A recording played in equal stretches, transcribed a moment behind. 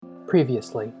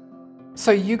Previously.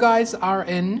 So you guys are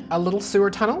in a little sewer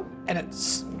tunnel, and it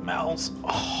smells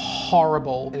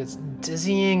horrible. And it's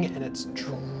dizzying, and it's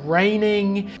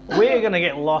draining. We're gonna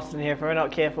get lost in here if we're not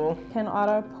careful. Can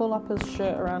Otto pull up his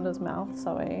shirt around his mouth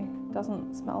so he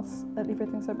doesn't smell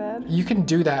everything so bad? You can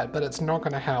do that, but it's not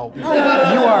gonna help. You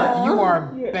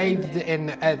are bathed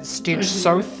in a stench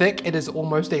so thick it is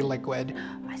almost a liquid.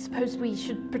 I suppose we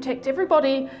should protect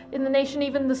everybody in the nation,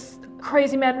 even this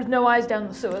crazy man with no eyes down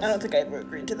the sewers. I don't think I'd ever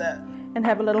agree to that. And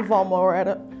have a little vom while we're at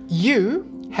it. You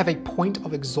have a point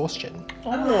of exhaustion.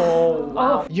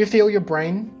 Oh. You feel your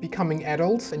brain becoming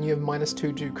addled, and you have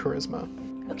 -2 to charisma.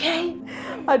 Okay.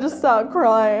 I just start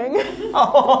crying.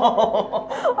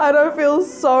 I don't feel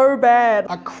so bad.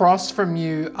 Across from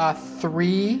you are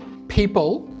 3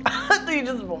 people. You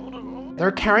just rolled it.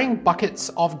 They're carrying buckets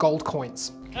of gold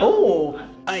coins. Oh.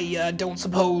 I don't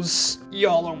suppose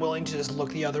y'all are willing to just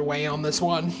look the other way on this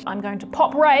one. I'm going to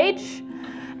pop rage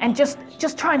and just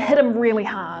try and hit him really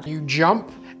hard. You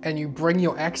jump and you bring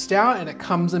your axe down, and it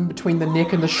comes in between the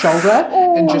neck and the shoulder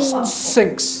and just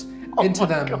sinks into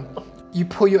them. God. You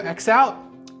pull your axe out,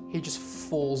 he just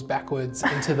falls backwards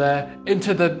into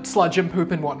the sludge and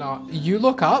poop and whatnot. You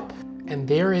look up, and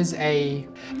there is a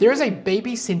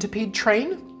baby centipede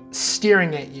train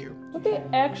staring at you. What the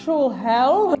actual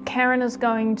hell? Karen is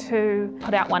going to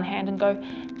put out one hand and go,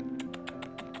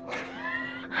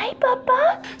 "Hi,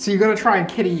 Bubba." So you're gonna try and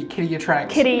kitty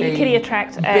attract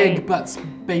a big butts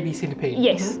baby centipede.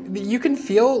 Yes. You can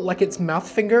feel like its mouth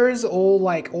fingers all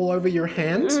over your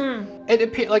hand.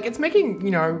 It's making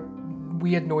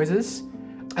weird noises,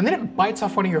 and then it bites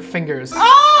off one of your fingers.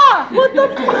 Ah! What the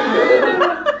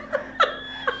fuck?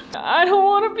 I don't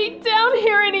want to be down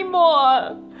here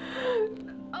anymore.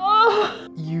 Oh.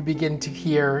 You begin to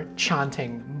hear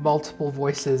chanting, multiple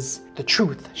voices. The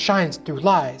truth shines through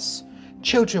lies.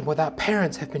 Children without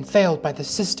parents have been failed by the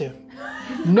system.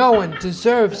 No one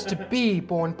deserves to be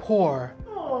born poor.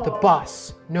 The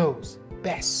boss knows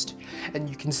best. And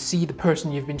you can see the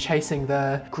person you've been chasing,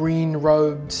 the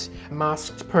green-robed,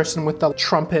 masked person with the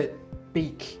trumpet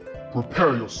beak.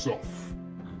 Prepare yourself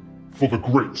for the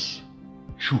great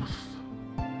truth.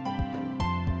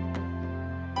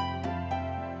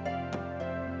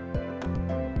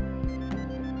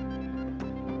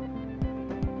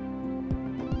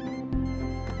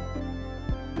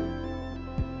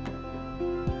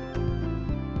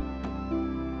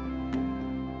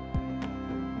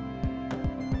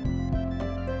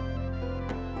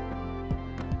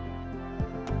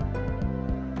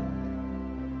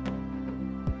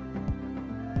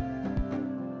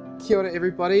 Kia ora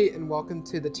everybody, and welcome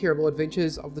to the terrible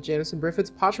adventures of the Jamison Breffords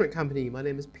Parchment Company. My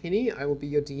name is Penny, I will be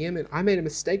your DM, and I made a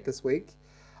mistake this week.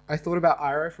 I thought about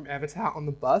Iroh from Avatar on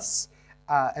the bus,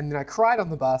 and then I cried on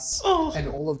the bus, and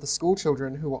all of the school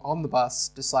children who were on the bus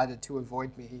decided to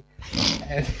avoid me.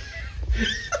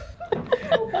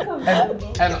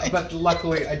 But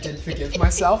luckily I did forgive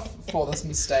myself for this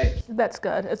mistake. That's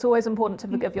good. It's always important to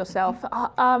forgive yourself.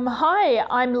 Hi,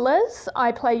 I'm Liz.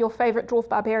 I play your favourite dwarf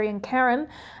barbarian, Karen,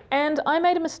 and I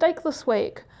made a mistake this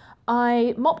week.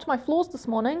 I mopped my floors this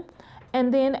morning,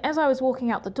 and then as I was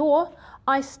walking out the door,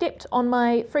 I stepped on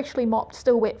my freshly mopped,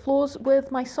 still wet floors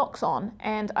with my socks on,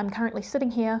 and I'm currently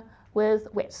sitting here with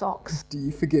wet socks. Do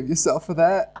you forgive yourself for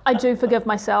that? I do forgive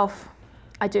myself.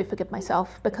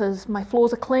 Because my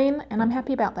floors are clean, and I'm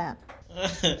happy about that.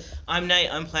 I'm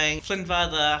Nate, I'm playing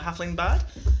Flinvar the Halfling Bard.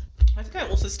 I think I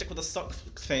also stick with the sock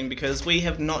theme because we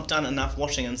have not done enough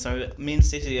washing, and so me and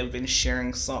Ceci have been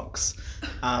sharing socks,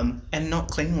 and not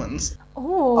clean ones.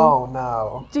 Oh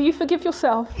no. Do you forgive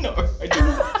yourself? No, I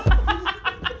don't.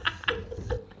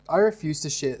 I refuse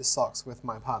to share socks with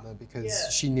my partner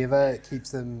because she never keeps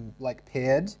them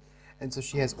paired. And so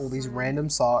she has all these random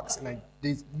socks, and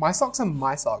my socks are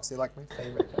my socks. They're like my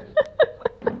favorite thing.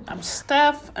 I'm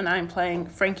Steph, and I'm playing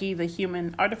Frankie the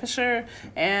Human Artificer,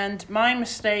 and my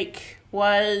mistake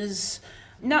was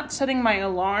not setting my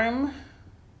alarm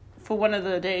for one of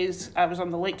the days I was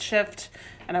on the late shift,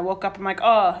 and I woke up, I'm like,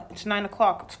 it's 9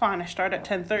 o'clock, it's fine, I start at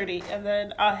 10:30, and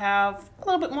then I have a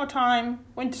little bit more time,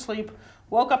 went to sleep,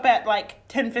 woke up at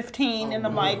 10:15, and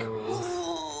I'm like,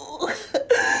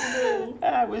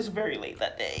 I was very late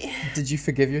that day. Did you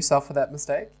forgive yourself for that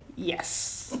mistake?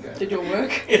 Yes. Did your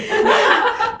work?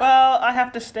 Well, I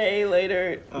have to stay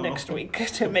later next week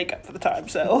to make up for the time,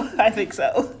 so I think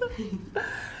so.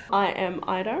 I am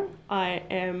Ida. I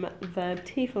am the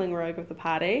tiefling rogue of the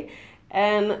party.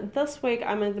 And this week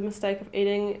I made the mistake of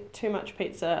eating too much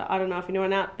pizza. I don't know if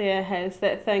anyone out there has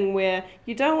that thing where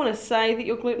you don't want to say that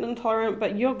you're gluten intolerant,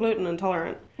 but you're gluten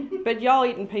intolerant. But y'all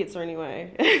eating pizza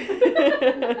anyway.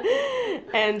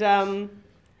 And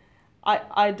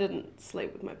I didn't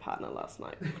sleep with my partner last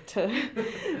night.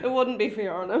 It wouldn't be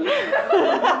fair on him.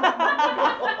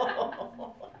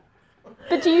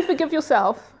 But do you forgive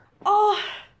yourself? Oh,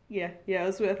 yeah, it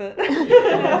was worth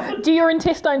it. Do your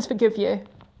intestines forgive you?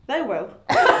 They will.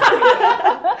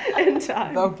 In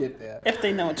time. They'll get there. If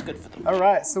they know it's good for them. All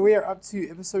right, so we are up to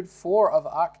episode 4 of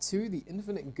Arc 2, The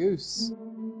Infinite Goose.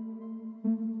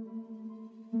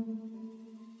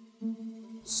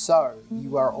 So,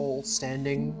 you are all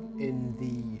standing in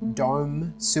the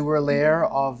dome sewer lair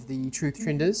of the Truth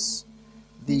Trenders.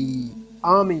 The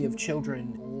army of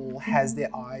children all has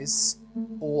their eyes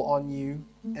all on you,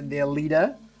 and their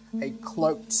leader, a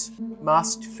cloaked,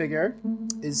 masked figure,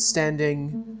 is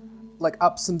standing like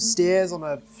up some stairs on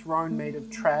a throne made of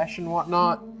trash and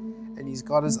whatnot, and he's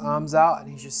got his arms out and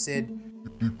he's just said,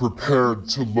 Be prepared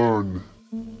to learn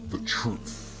the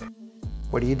truth.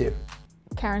 what do you do?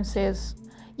 Karen says,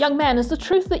 young man, is the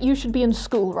truth that you should be in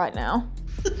school right now?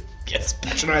 Yes,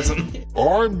 patronize him.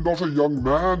 I'm not a young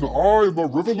man, I'm a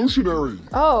revolutionary.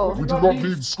 Oh, We do not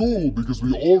need school because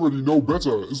we already know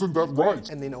better, isn't that right?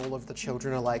 And then all of the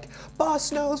children are like,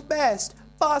 boss knows best,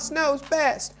 boss knows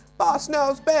best, boss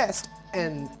knows best.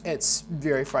 And it's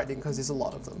very frightening because there's a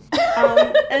lot of them.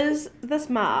 Is this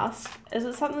mask, is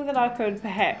it something that I could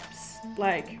perhaps,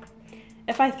 like,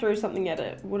 if I threw something at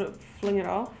it, would it fling it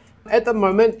off? At the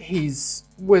moment, he's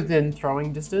within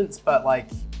throwing distance, but like,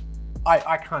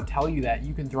 I can't tell you that.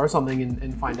 You can throw something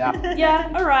and find out.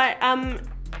 Yeah, alright. I'm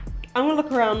gonna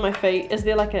look around my feet. Is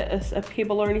there like a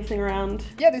pebble or anything around?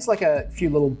 Yeah, there's like a few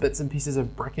little bits and pieces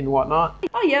of brick and whatnot.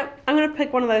 Oh, yep. I'm gonna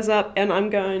pick one of those up and I'm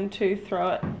going to throw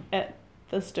it at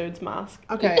this dude's mask.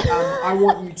 Okay, I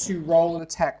want you to roll an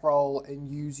attack roll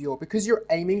and use your, because you're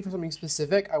aiming for something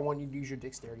specific, I want you to use your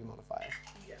dexterity modifier.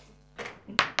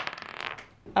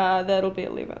 That'll be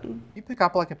 11. You pick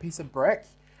up like a piece of brick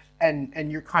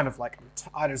and you're kind of like,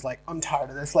 I'm tired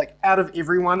of this. Like, out of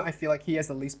everyone, I feel like he has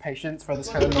the least patience for this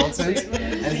kind of nonsense.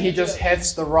 And he just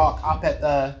hefts the rock up at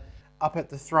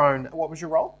the throne. What was your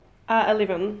roll?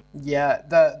 11. Yeah,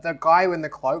 the guy in the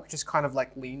cloak just kind of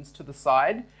like leans to the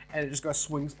side and it just goes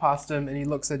swings past him and he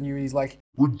looks at you and he's like,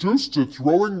 Reduced to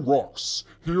throwing rocks.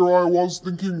 Here I was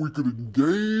thinking we could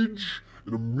engage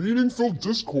in a meaningful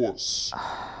discourse.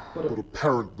 But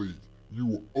apparently, you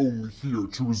were only here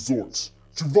to resort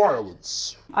to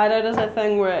violence. Ido does that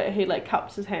thing where he like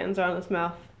cups his hands around his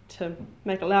mouth to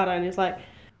make it louder and he's like,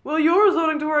 well, you're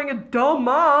resorting to wearing a dumb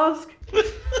mask.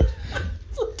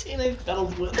 It's a teenage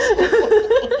battles with.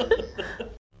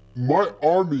 My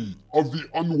army of the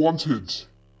unwanted.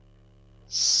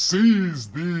 Seize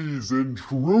these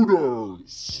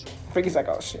intruders. Freaky's like,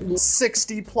 oh shit.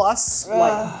 60 plus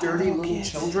like dirty little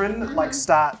children like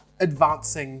start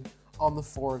advancing on the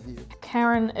 4 of you.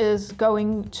 Karen is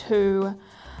going to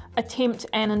attempt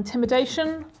an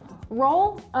intimidation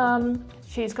roll.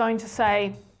 She's going to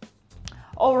say,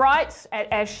 all right,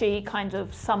 as she kind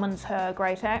of summons her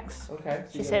great axe. Okay.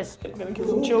 She says, I'm gonna kill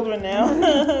some children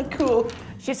now. Cool.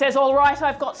 she says, all right,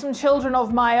 I've got some children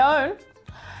of my own,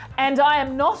 and I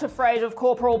am not afraid of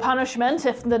corporal punishment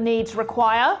if the needs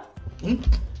require. And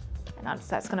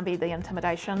that's going to be the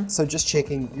intimidation. So just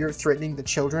checking, you're threatening the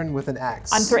children with an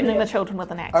axe. I'm threatening the children with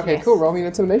an axe. Okay, yes. cool. Roll me an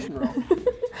intimidation roll.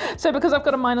 So because I've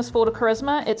got a -4 to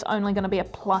charisma, it's only going to be a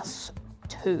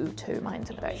 +2 to my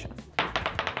intimidation.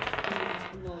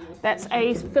 That's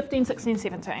a 15, 16,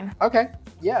 17. Okay,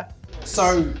 yeah.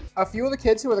 So a few of the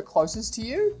kids who are the closest to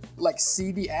you, like,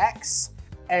 see the axe,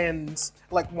 and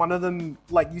like one of them,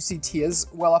 like, you see tears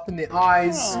well up in their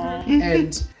eyes,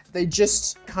 and they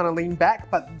just kind of lean back.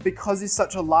 But because there's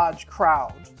such a large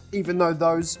crowd, even though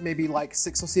those maybe like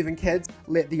 6 or 7 kids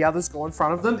let the others go in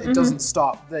front of them, it doesn't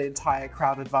stop the entire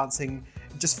crowd advancing.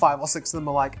 Just 5 or 6 of them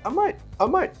are like, I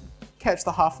might catch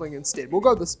the halfling instead. We'll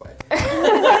go this way.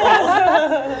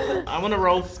 I want to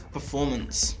roll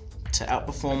performance to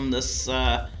outperform this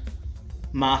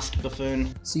masked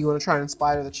buffoon. So you want to try and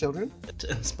inspire the children? To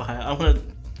inspire. I want to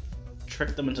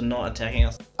trick them into not attacking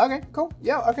us. Okay, cool.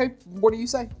 Yeah, okay. What do you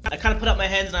say? I kind of put up my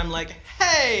hands and I'm like,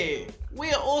 hey,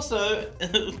 we are also,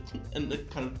 and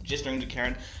kind of gesturing to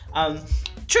Karen,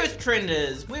 truth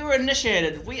trenders. We were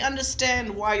initiated. We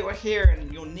understand why you're here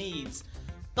and your needs.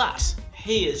 But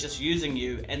he is just using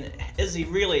you, and is he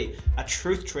really a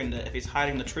truth trender if he's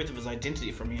hiding the truth of his identity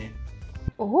from you?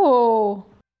 Oh.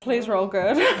 Please roll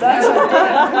good.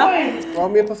 Roll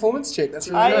me a performance check. That's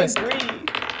really nice. I agree.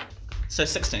 So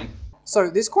 16. So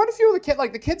there's quite a few of the kids,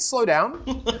 like the kids slow down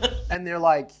and they're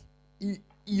like,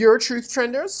 you're truth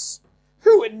trenders?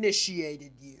 Who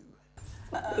initiated you?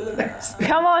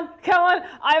 Come on.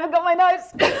 I haven't got my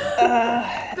notes.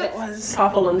 That was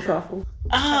Truffle and truffle.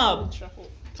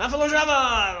 Truffle and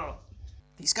Truffle!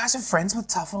 These guys are friends with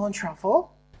Tuffle and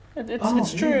Truffle?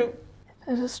 It's true.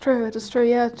 It is true,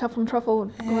 yeah. Tuffle and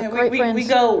Truffle, Yeah, great friends. we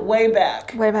go way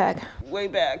back. Way back. Way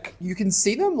back. You can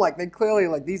see them, like, they clearly,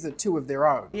 like, these are two of their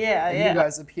own. Yeah, And yeah. you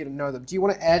guys appear to know them. Do you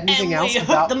want to add anything And else we hook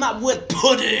about... them up with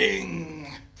pudding!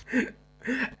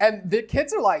 And the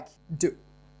kids are like,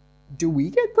 do we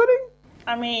get pudding?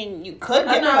 I mean, you could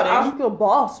I get know, pudding. ask your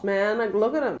boss, man. Like,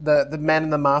 look at him. The man in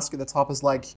the mask at the top is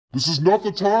like, This is not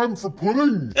the time for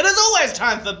pudding. It is always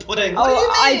time for pudding! What do you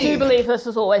I mean? do believe this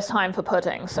is always time for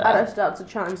pudding, so. Ado starts to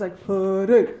chant, he's like,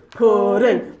 pudding,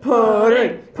 pudding,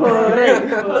 pudding, pudding,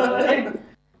 pudding.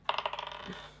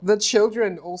 the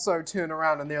children also turn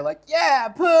around and they're like, yeah,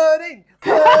 pudding,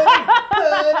 pudding,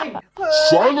 pudding, pudding.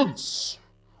 Silence!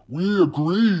 We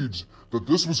agreed that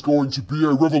this was going to be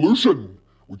a revolution.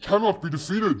 We cannot be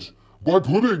defeated by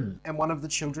pudding. And one of the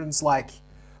children's like,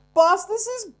 boss, this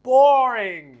is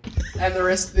boring. And the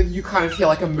rest, you kind of hear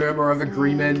like a murmur of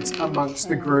agreement amongst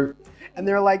the group. And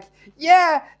they're like,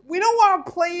 yeah, we don't want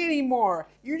to play anymore.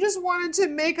 You just wanted to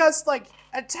make us like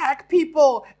attack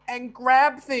people and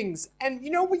grab things. And you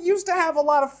know, we used to have a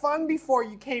lot of fun before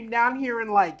you came down here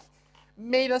and like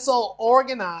made us all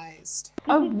organized.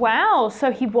 Oh, wow. So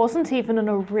he wasn't even an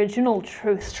original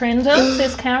truth trender,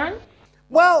 says Karen.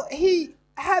 Well, he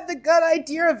had the good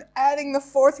idea of adding the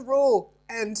fourth rule,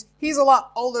 and he's a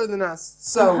lot older than us,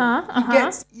 so he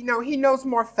gets, you know, he knows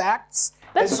more facts.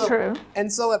 That's and so, true.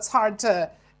 And so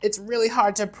it's really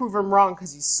hard to prove him wrong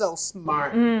because he's so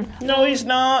smart. No, he's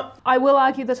not. I will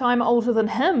argue that I'm older than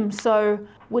him, so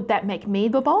would that make me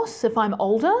the boss if I'm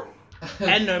older?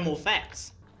 And no more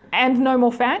facts. And no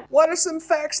more fact? What are some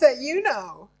facts that you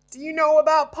know? Do you know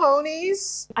about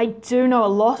ponies? I do know a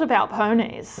lot about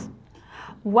ponies.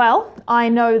 Well, I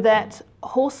know that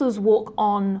horses walk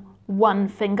on one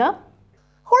finger.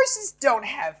 Horses don't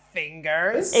have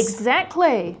fingers.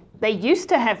 Exactly. They used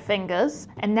to have fingers,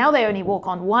 and now they only walk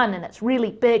on one, and it's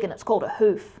really big, and it's called a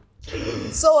hoof.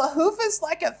 So a hoof is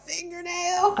like a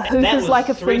fingernail? A hoof That is was like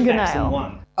a 3 facts in fingernail.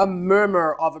 one. A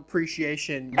murmur of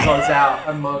appreciation goes out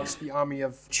amongst the army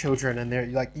of children, and they're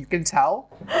like, you can tell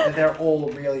that they're all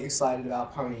really excited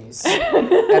about ponies, and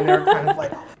they're kind of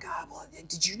like, oh my god, well,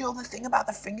 did you know the thing about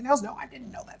the fingernails? No, I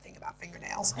didn't know that thing about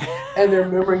fingernails. And they're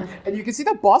murmuring, and you can see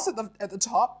the boss at the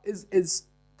top is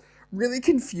really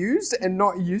confused and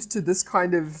not used to this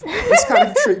kind of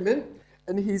treatment,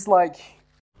 and he's like,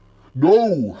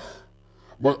 No!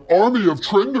 My army of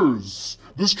trenders!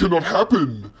 This cannot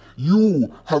happen!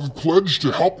 You have pledged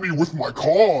to help me with my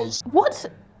cause! What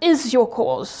is your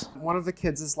cause? one of the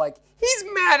kids is like, he's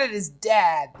mad at his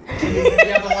dad. And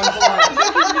the other one's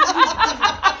like,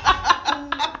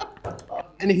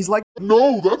 and he's like,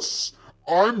 No,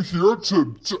 I'm here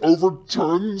to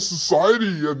overturn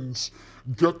society and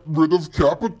get rid of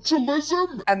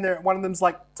capitalism. and one of them's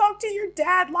like, talk to your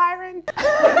dad, Lyran.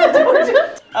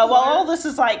 While all this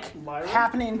is like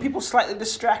happening, people slightly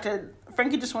distracted.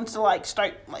 Frankie just wants to like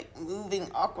start like moving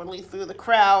awkwardly through the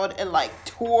crowd and like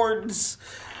towards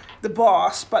the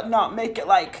boss, but not make it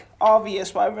like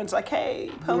obvious while everyone's like, "Hey,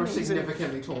 You're ponies!"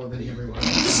 significantly taller than everyone.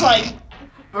 Just like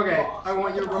Okay, I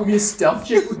want you to roll me a stealth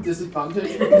check with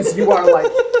disadvantage because you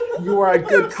are a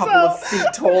good couple of feet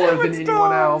taller than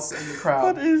anyone else in the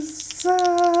crowd. that is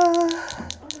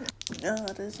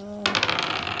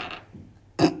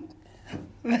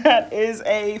that is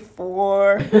a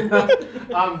 4.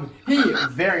 He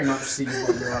very much sees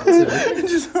what you're up to.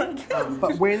 Just like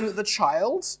But when the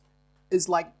child is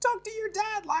like, talk to your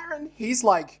dad, Lyran, he's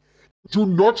like, Do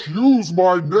not use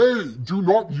my name. Do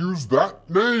not use that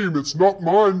name. It's not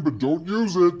mine, but don't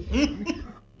use it.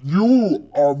 You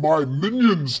are my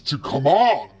minions to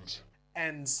command.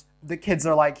 and the kids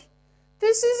are like,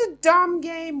 this is a dumb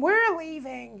game, we're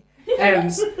leaving.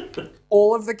 And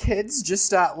all of the kids just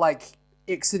start like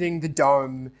exiting the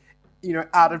dome, you know,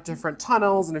 out of different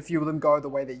tunnels, and a few of them go the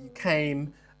way that you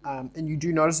came. And you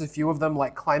do notice a few of them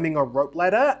like climbing a rope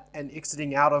ladder and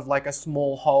exiting out of like a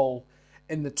small hole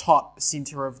in the top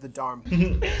center of the dome.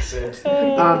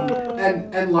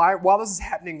 While this is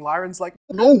happening, Lyran's like,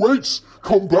 No, wait.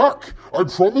 Come back. I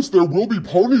promise there will be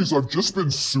ponies. I've just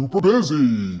been super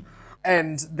busy.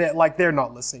 and they're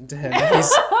not listening to him.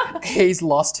 He's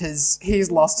lost his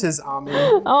army.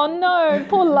 Oh no,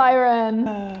 poor Lyran.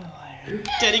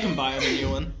 Daddy can buy him a new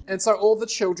one. And so all the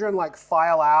children like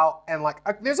file out, and like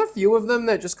there's a few of them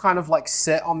that just kind of like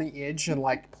sit on the edge and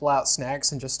like pull out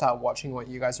snacks and just start watching what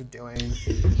you guys are doing.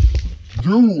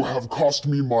 You have cost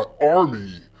me my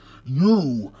army.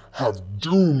 You have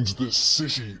doomed this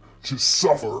city to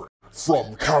suffer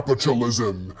from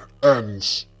capitalism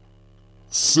and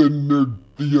cinder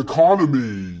the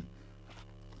economy.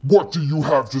 What do you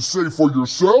have to say for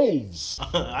yourselves?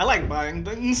 I like buying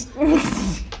things.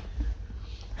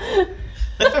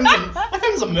 My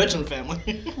family's a merchant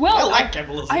family. Well, I like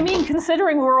capitalism. I mean,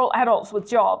 considering we're all adults with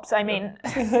jobs, I mean,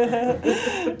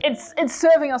 it's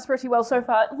serving us pretty well so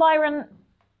far. Lyron,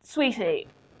 sweetie,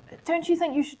 don't you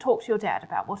think you should talk to your dad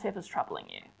about whatever's troubling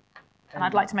you? And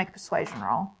I'd like to make a persuasion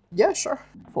roll. Yeah, sure.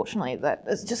 Fortunately, that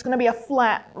is just going to be a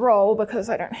flat roll because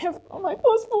I don't have my +4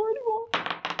 anymore.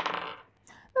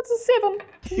 That's a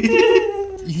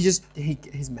 7.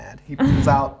 He's mad. He pulls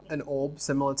out an orb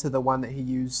similar to the one that he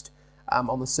used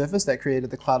on the surface that created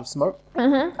the cloud of smoke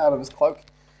out of his cloak.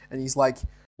 And he's like,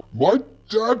 My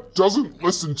dad doesn't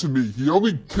listen to me. He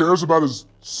only cares about his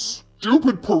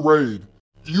stupid parade.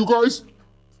 You guys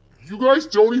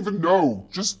don't even know.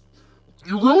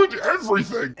 You ruined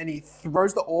everything. and he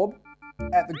throws the orb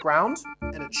at the ground,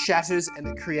 and it shatters, and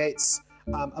it creates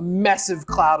a massive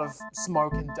cloud of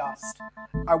smoke and dust.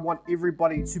 I want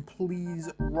everybody to please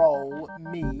roll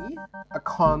me a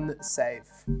con save.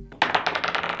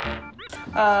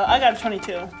 I got a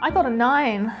 22. I got a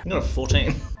 9. I got a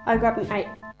 14. I got an 8.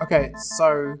 Okay,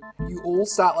 so you all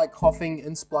start like coughing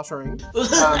and spluttering.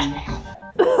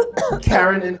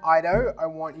 Karen and Ido, I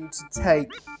want you to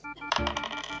take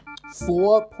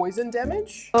 4 poison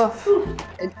damage.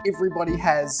 And everybody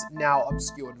has now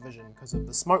obscured vision because of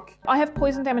the smoke. I have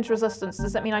poison damage resistance.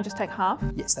 Does that mean I just take half?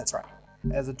 Yes, that's right.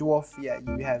 As a dwarf, yeah,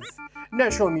 you have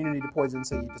natural immunity to poison,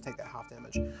 so you just take that half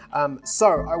damage.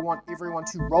 So I want everyone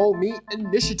to roll me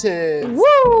initiative.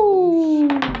 Woo!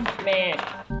 Man.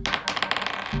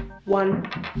 1.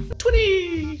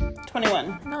 20!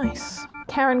 21. Nice.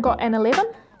 Karen got an 11.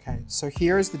 Okay, so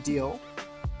here is the deal.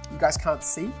 You guys can't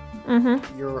see.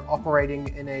 You're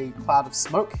operating in a cloud of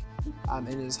smoke, and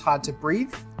it is hard to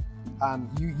breathe.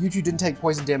 You two didn't take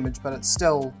poison damage, but it's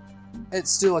still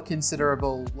a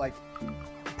considerable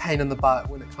pain in the butt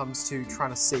when it comes to trying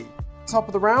to see. Top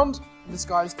of the round, this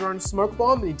guy's thrown a smoke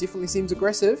bomb, and he definitely seems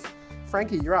aggressive.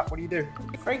 Frankie, you're up. What do you do?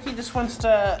 Frankie just wants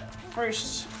to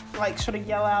first, sort of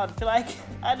yell out and be like,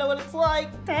 I know what it's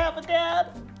like to have a dad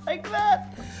like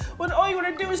that. When all you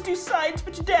want to do is do science,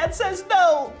 but your dad says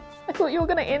no. I thought you were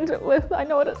going to end it with, I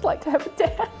know what it's like to have a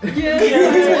dad. Yeah,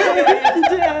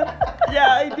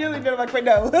 I nearly did. I'm like, wait,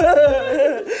 no.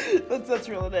 that's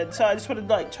real it. So I just want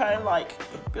to try and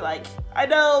be like, I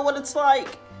know what it's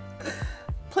like.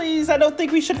 Please, I don't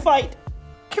think we should fight.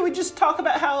 Can we just talk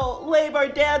about how lame our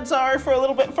dads are for a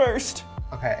little bit first?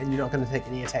 Okay, and you're not going to take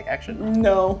any attack action?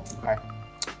 No. Okay.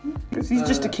 Because he's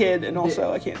just a kid, and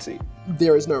also I can't see.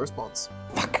 There is no response.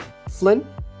 Fuck. Flynn?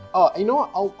 Oh, you know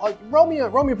what? I'll roll me a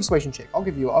persuasion check. I'll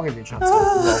give you a chance to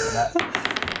roll for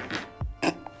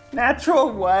that. Natural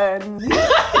 1. Make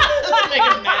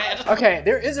him mad. Okay,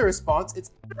 there is a response.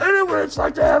 It's anyway, it's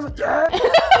like to have a dad.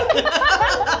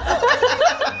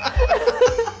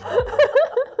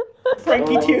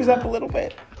 Frankie tears up a little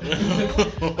bit.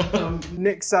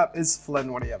 Next up is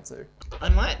Flynn. What are you up to? I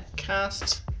might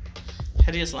cast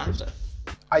Hideous Laughter.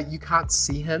 You can't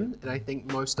see him, and I think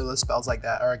most of the spells like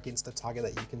that are against a target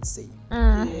that you can see.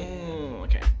 Oh,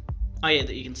 okay. Oh yeah,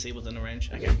 that you can see within a range.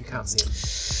 Okay. You can't see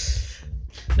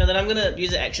him. Now then I'm gonna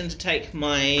use an action to take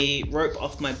my rope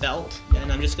off my belt, and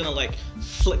I'm just gonna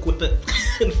flick whip it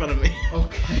in front of me.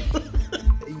 Okay.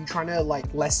 Are you trying to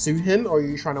lasso him, or are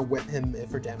you trying to whip him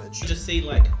for damage? Just see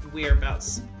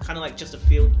whereabouts, kind of just a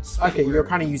field. Okay, you're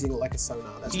kind of using it like a sonar.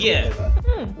 That's really Yeah.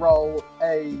 clever. Roll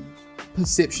a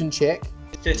perception check.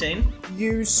 13.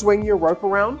 You swing your rope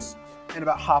around, and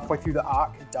about halfway through the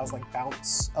arc, it does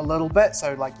bounce a little bit.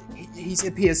 So he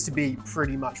appears to be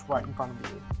pretty much right in front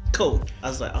of you. Cool.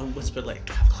 I'll whisper 12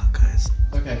 o'clock, guys.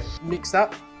 Okay. Next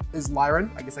up is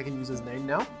Lyron. I guess I can use his name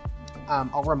now.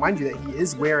 I'll remind you that he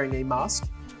is wearing a mask,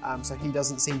 so he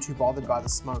doesn't seem too bothered by the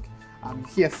smoke. You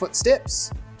hear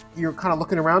footsteps. You're kind of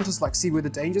looking around to see where the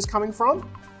danger's coming from,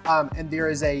 and there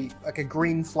is a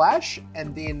green flash,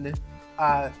 and then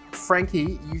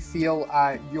Frankie, you feel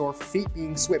your feet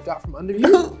being swept out from under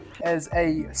you as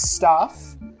a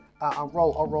staff. I'll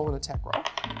roll an attack roll.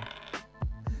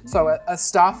 So a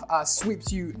staff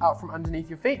sweeps you out from underneath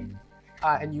your feet,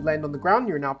 and you land on the ground.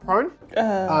 You're now prone,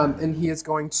 and he is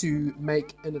going to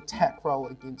make an attack roll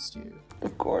against you.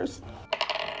 Of course.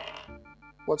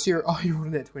 What's your? Oh, you rolled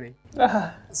a net 20.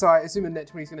 So I assume a net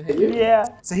 20 is going to hit you. Yeah.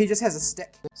 So he just has a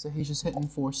stick. So he's just hitting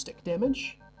 4 stick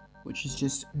damage, which is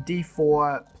just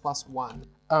D4 plus 1.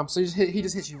 So he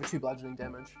just hits you for 2 bludgeoning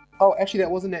damage. Oh, actually that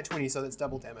was a net 20, so that's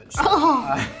double damage.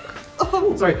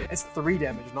 Sorry, it's 3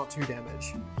 damage, not 2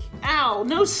 damage. Ow,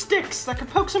 no sticks. I could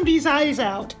poke somebody's eyes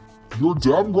out. You're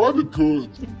damn right it could.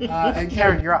 And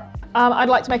Karen, you're up. I'd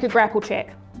like to make a grapple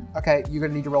check. Okay, you're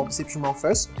gonna need to roll a perception roll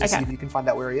first to see Okay. if you can find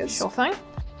out where he is. Sure thing.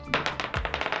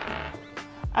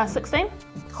 16.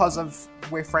 Because of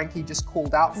where Frankie just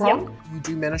called out from, you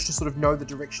do manage to sort of know the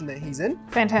direction that he's in.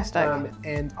 Fantastic.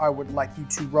 And I would like you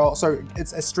to roll. So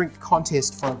it's a strength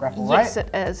contest for a grapple, Yes, right?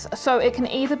 it is. So it can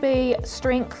either be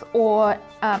strength or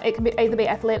it can either be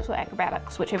athletics or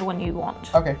acrobatics, whichever one you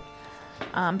want. Okay.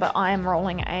 But I am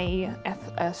rolling a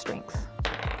strength.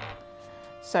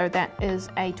 So that is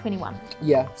a 21.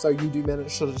 Yeah. So you do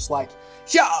manage to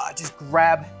just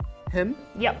grab him,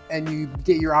 Yep. and you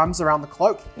get your arms around the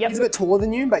cloak. Yep. He's a bit taller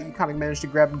than you, but you kind of manage to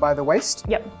grab him by the waist.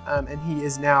 Yep. And he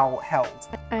is now held.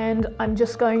 And I'm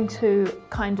just going to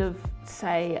kind of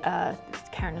say,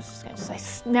 Karen is just going to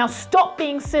say, now stop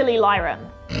being silly, Lyran.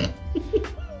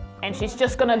 And she's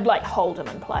just going to like hold him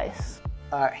in place.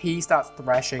 He starts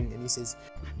thrashing, and he says,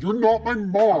 You're not my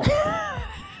mom.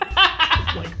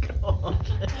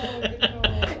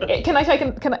 Can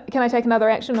I take another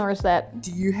action, or is that?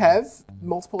 "Do you have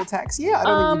multiple attacks?" Yeah, I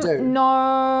don't think you do.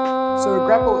 No. So a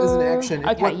grapple is an action.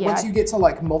 Okay, yeah. Once you get to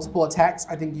like multiple attacks,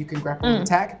 I think you can grapple and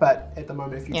attack. But at the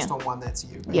moment, if you're just on one, that's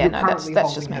you. But Yeah, you're no, currently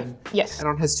that's just holding me. him. Yes. And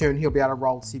on his turn, he'll be able to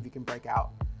roll to see if he can break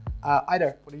out.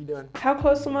 Ida, what are you doing? How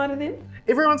close am I to them?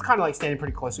 Everyone's kind of like standing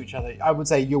pretty close to each other. I would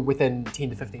say you're within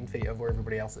 10 to 15 feet of where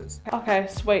everybody else is. Okay,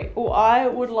 sweet. Well, I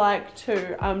would like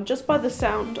to, just by the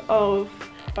sound of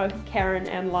both Karen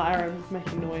and Lyra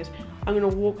making noise, I'm going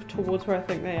to walk towards where I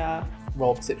think they are.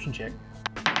 Roll a perception check.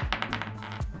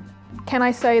 Can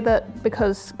I say that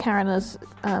because Karen is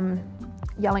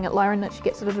yelling at Lyran that she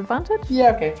gets it at advantage?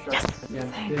 Yeah, okay, sure.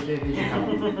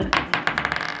 Yeah,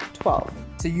 12.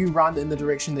 So you run in the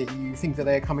direction that you think that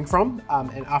they are coming from,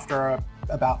 and after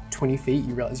about 20 feet,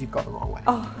 you realize you've gone the wrong way.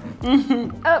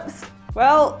 Oops.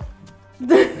 Well,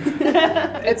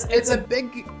 It's a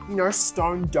big,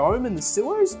 stone dome in the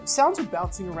sewers. Sounds are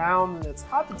bouncing around, and it's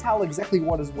hard to tell exactly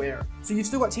what is where. So you've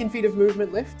still got 10 feet of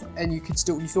movement left, and you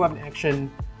still have an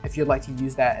action if you'd like to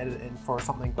use that for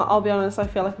something. I'll be honest, I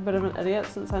feel like a bit of an idiot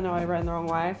since I know I ran the wrong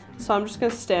way. So I'm just going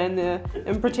to stand there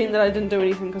and pretend that I didn't do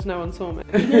anything because no one saw me.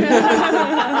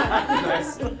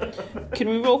 Can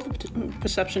we roll for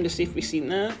perception to see if we've seen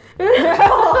that?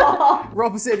 Roll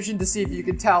perception to see if you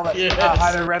can tell that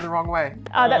Ida ran the wrong way.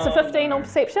 That's a 15 on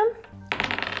perception.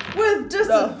 With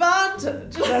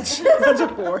disadvantage. That's a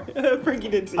 4. Frankie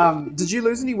did see. Did you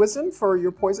lose any wisdom for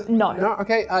your poison? No. No?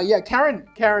 Okay,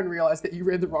 Karen realized that you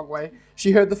ran the wrong way.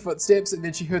 She heard the footsteps, and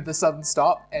then she heard the sudden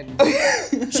stop, and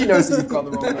she knows that you've gone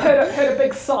the wrong way. Heard a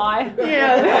big sigh.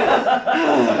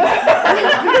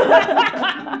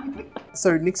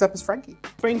 So next up is Frankie.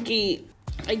 Frankie,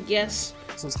 I guess.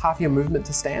 So it's half your movement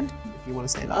to stand, if you want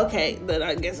to stand up. Okay, then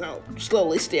I guess I'll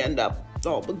slowly stand up,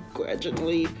 all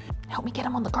begrudgingly. Help me get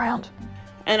him on the ground.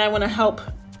 And I want to help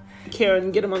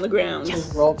Karen get him on the ground.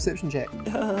 Roll a perception check.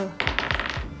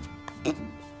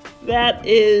 That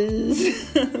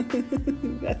is...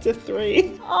 that's a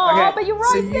 3. Oh, but you're right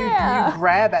so you there.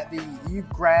 you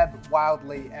grab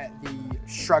wildly at the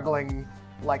struggling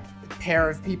pair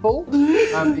of people,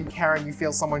 and Karen, you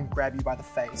feel someone grab you by the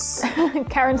face.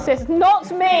 Karen says,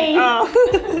 "Not me."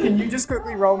 Can you just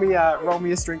quickly roll me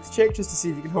a strength check just to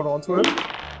see if you can hold on to him?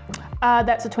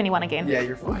 That's a 21 again. Yeah,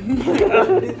 you're fine.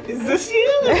 Is this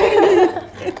you?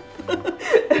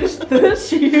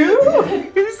 That's you?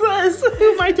 Who's this?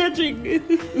 Who am I touching?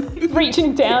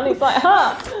 Reaching down, he's like,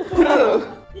 "Huh."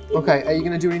 Okay, are you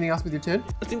gonna do anything else with your turn?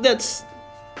 I think that's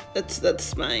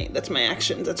my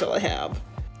action. That's all I have.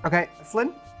 Okay,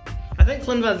 Flynn. I think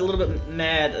Flynn's a little bit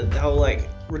mad at how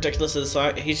ridiculous it is,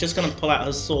 so he's just gonna pull out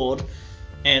his sword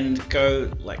and go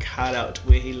hard out to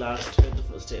where he last heard the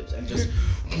footsteps and just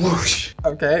whoosh.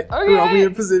 Okay. Roll me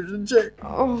a perception check.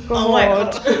 Oh, God. Oh my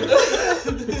god.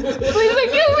 Please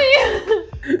don't kill me.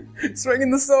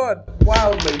 Swinging the sword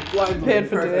wildly, blindly. Prepared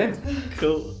for Perfect. death.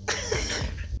 Cool.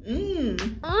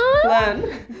 Plan.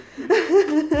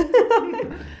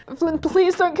 Flynn,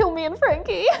 please don't kill me and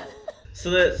Frankie. So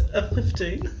that's a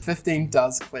 15. 15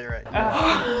 does clear it.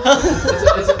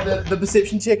 The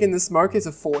perception check in the smoke is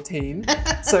a 14.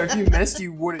 So if you missed,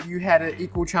 you had an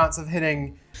equal chance of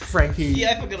hitting Frankie, Yeah,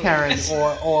 I forgot about Karen,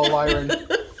 that. or Lyran.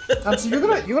 So you're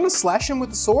gonna slash him with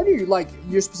the sword? Or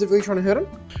you're specifically trying to hurt him?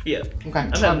 Yeah. Okay.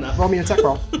 I've had enough. Roll me an attack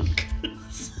roll.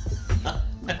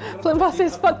 Flynn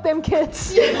says, "Fuck them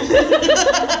kids."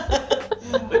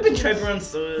 We've been trading around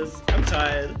sewers. I'm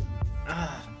tired.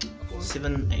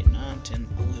 7, 8, 9, 10,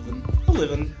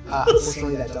 11.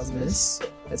 Unfortunately, that does miss.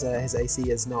 His AC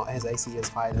is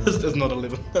higher than. It's not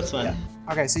 11. That's fine. Yeah.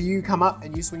 Okay, so you come up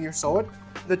and you swing your sword.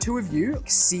 The two of you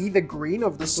see the green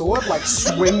of the sword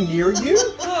swing near you,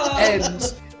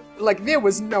 and there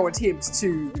was no attempt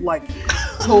to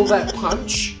pull that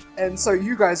punch. And so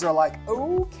you guys are like,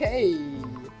 okay.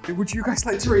 Would you guys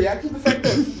like to react to the fact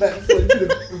that Flynn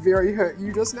could have very hurt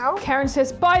you just now? Karen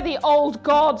says, by the old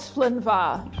gods,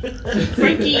 Flinvar.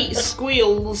 Frankie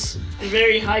squeals,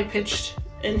 very high-pitched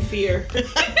in fear.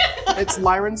 It's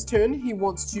Lyron's turn. He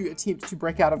wants to attempt to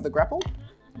break out of the grapple.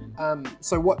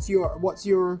 So what's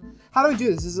your how do we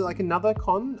do this? Is it like another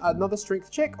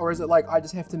strength check, or is it like I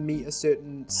just have to meet a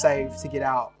certain save to get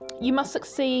out? You must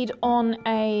succeed on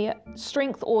a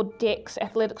strength or dex,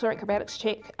 athletics or acrobatics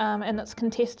check, and it's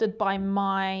contested by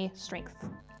my strength.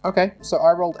 Okay, so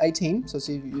I rolled 18, so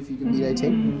see if you can beat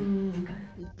 18.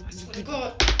 I swear to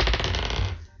God.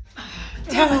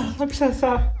 Oh, I'm so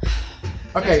sorry.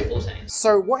 Okay,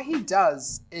 so what he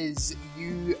does is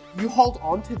you hold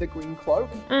on to the green cloak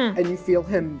and you feel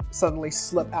him suddenly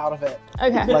slip out of it.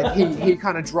 Okay. Like he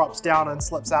kind of drops down and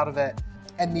slips out of it,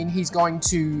 and then he's going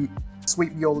to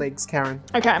sweep your legs, Karen.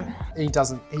 Okay. And he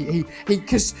doesn't. He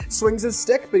just swings his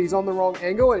stick, but he's on the wrong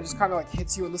angle, and it just kind of like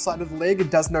hits you on the side of the leg.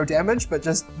 It does no damage, but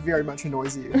just very much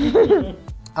annoys you.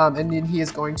 And then he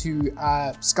is going to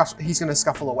he's going to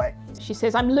scuffle away. She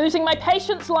says, I'm losing my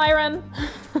patience, Lyron.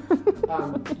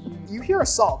 You hear a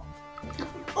sob.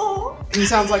 Oh. He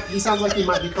sounds like he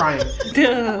might be crying.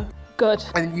 Good.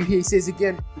 And he says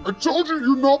again, I told you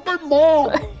you're not my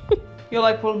mom! You're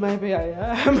like, well, maybe I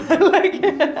am. Like,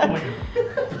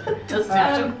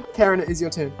 Karen, it is your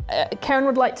turn. Karen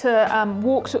would like to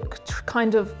walk to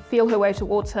kind of feel her way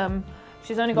towards him.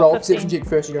 She's only got Roll 15. perception check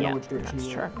first, you don't know Yeah, which direction that's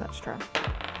you true, are. that's true.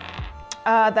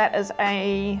 That is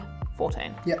a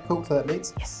 14. Yeah, cool, so that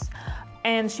meets. Yes.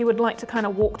 And she would like to kind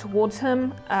of walk towards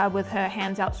him with her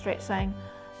hands outstretched saying,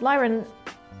 Lyron,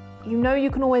 you know you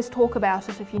can always talk about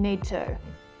it if you need to.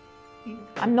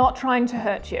 I'm not trying to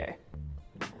hurt you.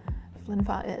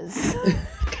 Flinvar is.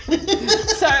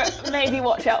 So maybe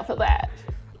watch out for that.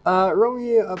 Roll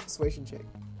me a persuasion check.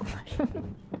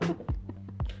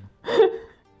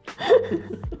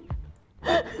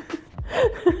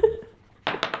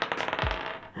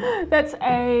 That's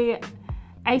a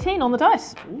 18 on the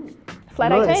dice. Flat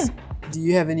Nice. 18. Do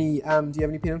you have any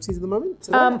penalties at the moment?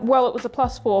 Well, it was a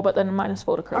 +4, but then a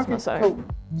 -4 to charisma, so. Cool.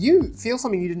 You feel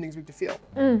something you didn't expect to feel.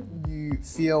 You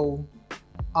feel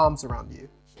arms around you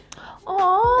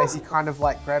Aww. as he kind of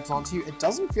like grabs onto you. It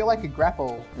doesn't feel like a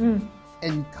grapple, and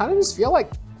you kind of just feel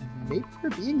like maybe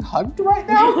you're being hugged right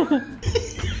now.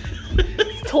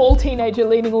 Tall teenager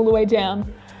leaning all the way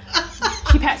down.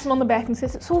 She pats him on the back and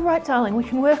says, it's all right, darling, we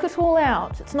can work it all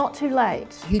out. It's not too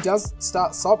late. He does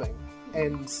start sobbing,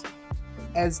 and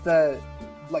as the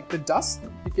dust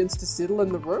begins to settle in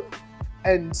the room,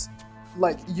 and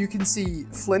like you can see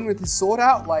Flynn with his sword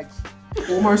out, like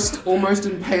almost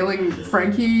impaling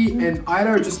Frankie, and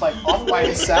Ido just like off by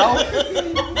himself.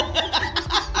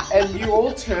 And you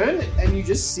all turn and you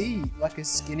just see like a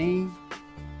skinny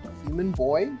human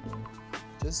boy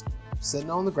just sitting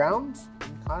on the ground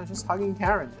and kind of just hugging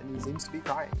Karen, and he seems to be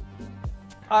crying.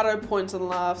 Otto points and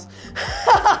laughs.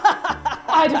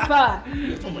 I defer.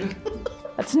 Oh my God.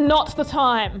 That's not the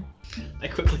time. I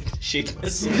quickly sheath my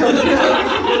sword.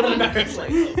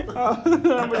 Embarrassing.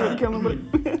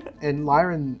 And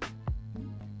Lyron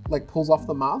like pulls off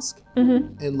the mask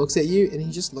and looks at you, and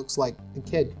he just looks like a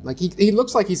kid. Like he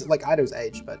looks like he's like Ido's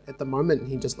age, but at the moment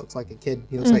he just looks like a kid.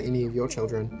 He looks like any of your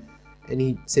children. And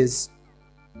he says,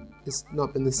 it's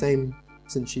not been the same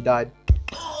since she died.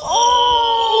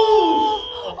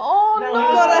 Oh no. You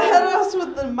gotta hit us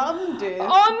with the mum death.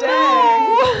 Oh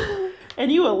Dang.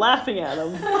 And you were laughing at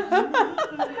him.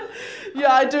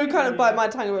 Yeah, I do kind of bite my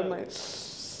tongue with my.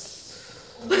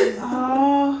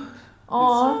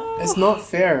 Oh. It's not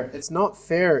fair. It's not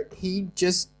fair. He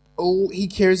just, all he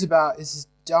cares about is his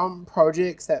dumb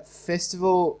projects, that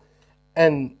festival,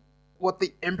 and what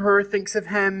the Emperor thinks of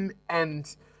him,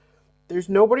 and there's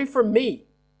nobody for me.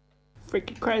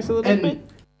 Freaking cries a little bit.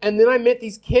 And then I met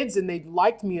these kids, and they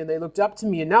liked me, and they looked up to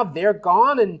me, and now they're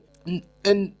gone,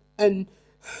 and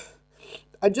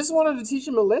I just wanted to teach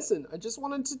him a lesson. I just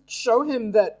wanted to show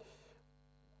him that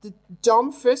the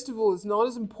dumb festival is not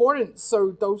as important.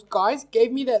 So those guys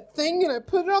gave me that thing, and I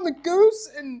put it on the goose,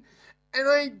 and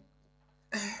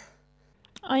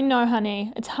I know,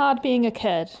 honey. It's hard being a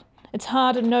kid. It's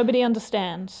hard and nobody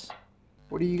understands.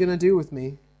 What are you gonna do with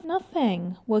me?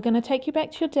 Nothing. We're going to take you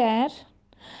back to your dad.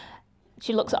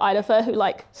 She looks at Idafer, who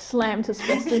like slammed his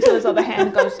fist into his other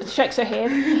hand, goes, shakes her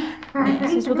head, and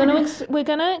says, "We're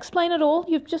going to explain it all.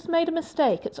 You've just made a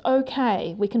mistake. It's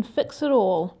okay. We can fix it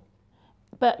all.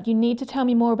 But you need to tell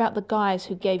me more about the guys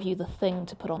who gave you the thing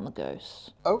to put on the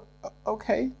goose." Oh,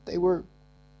 okay. They were,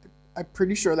 I'm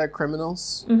pretty sure they're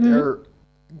criminals. They're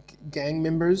gang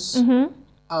members.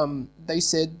 They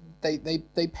said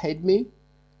they paid me,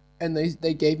 and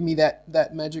they gave me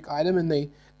that magic item, and they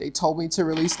told me to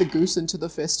release the goose into the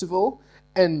festival,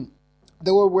 and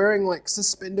they were wearing like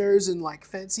suspenders and like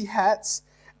fancy hats,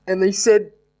 and they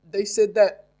said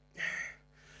that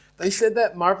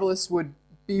Marvelous would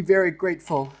be very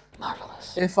grateful.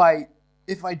 Marvelous. If I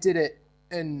did it.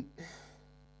 And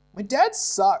my dad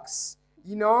sucks.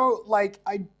 You know, like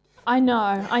I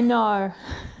know.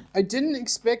 I didn't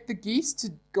expect the geese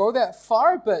to go that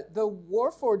far, but the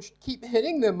Warforged keep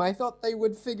hitting them. I thought they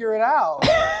would figure it out.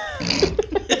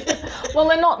 Well,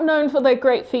 they're not known for their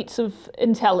great feats of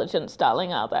intelligence,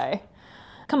 darling, are they?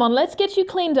 Come on, let's get you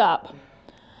cleaned up.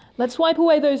 Let's wipe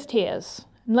away those tears.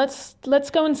 And let's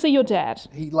go and see your dad.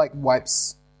 He like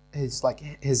wipes his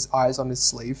eyes on his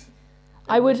sleeve.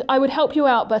 I would help you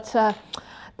out, but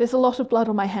there's a lot of blood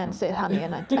on my hands there, honey,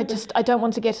 and I don't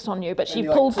want to get it on you. But she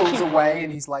pulls away,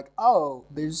 and he's like, "Oh,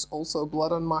 there's also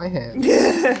blood on my hands."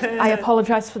 I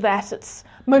apologize for that. It's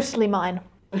mostly mine.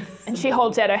 And she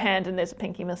holds out her hand, and there's a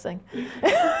pinky missing.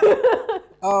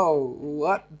 Oh,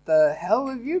 what the hell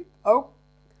have you? Oh,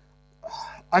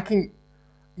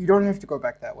 You don't have to go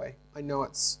back that way. I know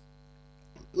it's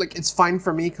fine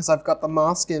for me because I've got the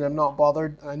mask and I'm not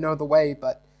bothered. I know the way,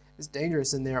 but it's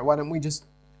dangerous in there. Why don't we just...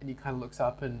 And he kind of looks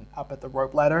up at the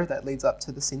rope ladder that leads up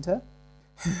to the center.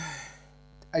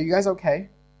 Are you guys okay?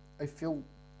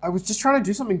 I was just trying to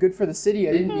do something good for the city.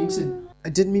 I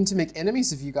didn't mean to make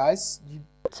enemies of you guys.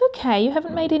 It's okay. You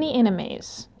haven't made any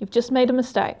enemies. You've just made a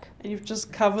mistake. And you've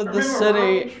just covered the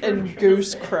city in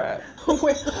goose crap.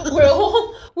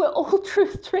 we're all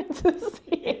truth drinkers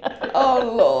here.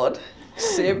 Oh Lord.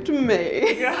 Except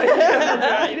me.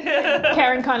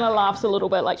 Karen kind of laughs a little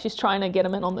bit, like she's trying to get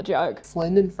him in on the joke.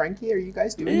 Flynn and Frankie, are you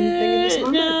guys doing anything in this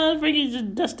moment? No, Frankie's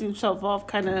just dusting himself off,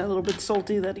 kind of a little bit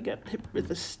salty that he got hit with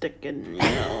a stick, and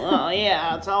oh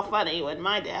yeah, it's all funny with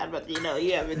my dad, but you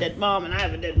have a dead mom and I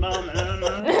have a dead mom, and I don't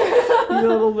know, he's a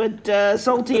little bit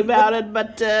salty about it,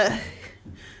 but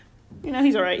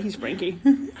he's all right. He's Frankie.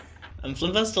 And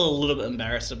Flinva's still a little bit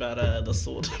embarrassed about the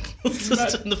sword.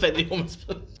 Just the fact that he almost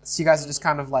put... So you guys are just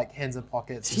kind of like hands in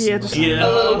pockets. Kicking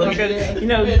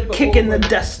the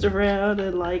dust around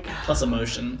and like... Plus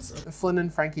emotions. So. Flynn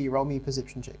and Frankie, roll me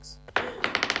perception checks.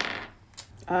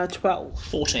 12.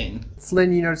 14.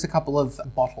 Flynn, you notice a couple of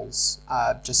bottles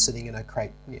just sitting in a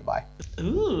crate nearby.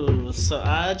 Ooh, so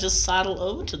I just sidle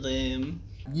over to them.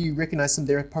 You recognize some of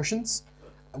their potions.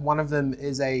 One of them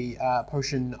is a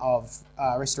potion of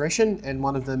restoration, and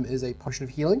one of them is a potion of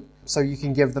healing. So you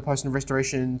can give the potion of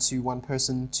restoration to one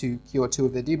person to cure 2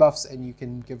 of their debuffs, and you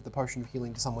can give the potion of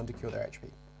healing to someone to cure their HP.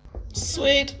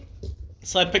 Sweet.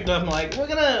 So I picked them up. I'm like, we're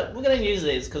gonna use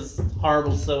these because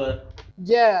horrible sewer.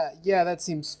 Yeah, that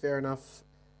seems fair enough.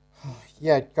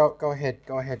 Yeah, go ahead.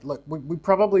 Look, we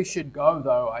probably should go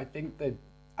though.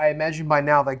 I imagine by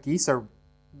now the geese are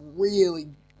really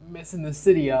messing the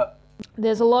city up.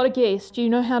 There's a lot of geese. Do you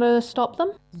know how to stop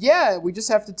them? Yeah, we just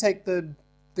have to take the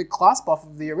clasp off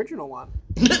of the original one.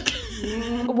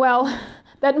 Well,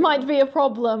 that might be a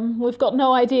problem. We've got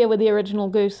no idea where the original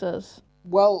goose is.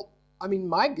 Well, I mean,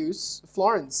 my goose,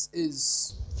 Florence,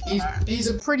 he's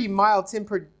a pretty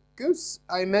mild-tempered goose.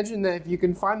 I imagine that if you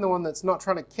can find the one that's not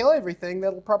trying to kill everything,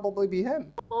 that'll probably be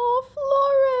him. Oh,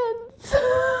 Florence!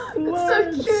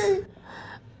 It's so cute.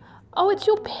 Oh, it's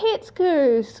your pet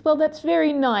goose. Well, that's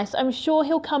very nice. I'm sure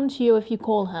he'll come to you if you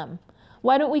call him.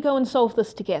 Why don't we go and solve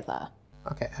this together?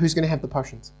 Okay, who's going to have the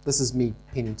potions? This is me,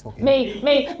 Penny, talking. Me.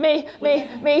 The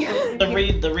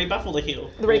rebuff or the heal?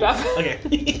 The rebuff.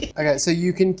 Okay. Okay, so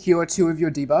you can cure 2 of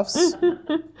your debuffs.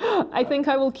 I think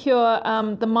I will cure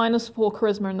the -4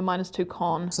 charisma and the -2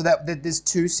 con. So there's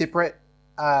 2 separate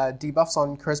debuffs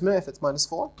on charisma if it's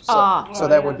 -4. So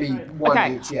that would be 1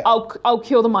 Okay, each, yeah. I'll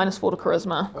cure the -4 to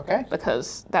charisma. Okay.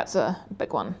 Because that's a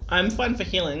big one. I'm fine for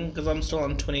healing because I'm still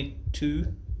on 22.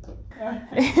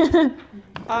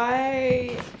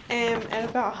 I am at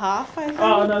about half, I think.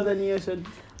 Oh no, then you said...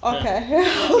 Okay,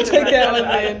 I'll take that one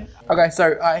then. Okay,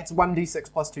 so it's 1d6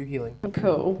 plus 2 healing.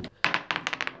 Cool.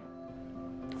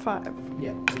 5.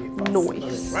 Yeah, so you get 5.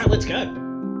 Noise. Right, let's go.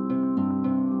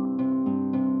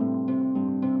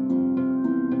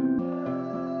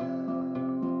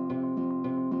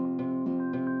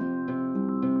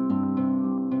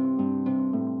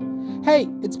 Hey,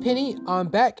 it's Penny. I'm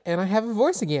back, and I have a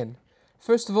voice again.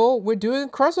 First of all, we're doing a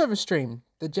crossover stream.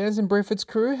 The Janice and Breford's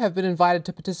crew have been invited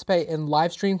to participate in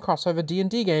live stream crossover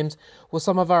D&D games with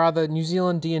some of our other New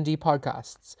Zealand D&D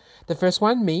podcasts. The first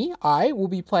one, I will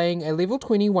be playing a level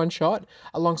 20 one-shot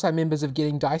alongside members of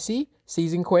Getting Dicey,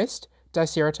 Season Quest,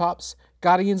 Diceratops,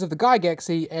 Guardians of the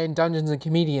Gygaxy, and Dungeons and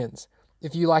Comedians.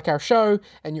 If you like our show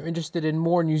and you're interested in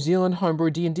more New Zealand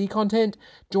homebrew D&D content,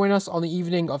 join us on the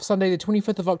evening of Sunday the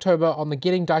 25th of October on the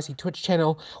Getting Dicey Twitch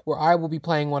channel, where I will be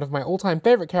playing one of my all-time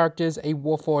favourite characters, a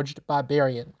Warforged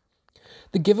Barbarian.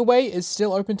 The giveaway is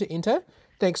still open to enter.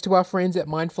 Thanks to our friends at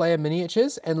Mindflayer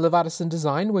Miniatures and Live Artisan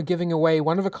Design, we're giving away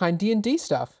one-of-a-kind D&D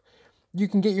stuff. You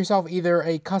can get yourself either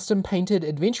a custom-painted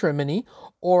Adventurer Mini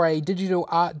or a digital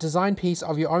art design piece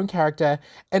of your own character,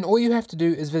 and all you have to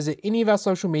do is visit any of our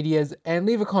social medias and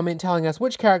leave a comment telling us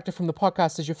which character from the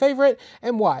podcast is your favourite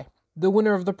and why. The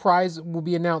winner of the prize will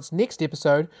be announced next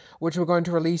episode, which we're going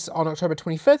to release on October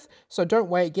 25th, so don't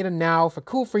wait, get in now for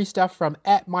cool free stuff from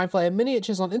 @Mindflayer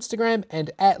Miniatures on Instagram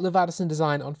and @Live Artisan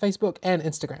Design on Facebook and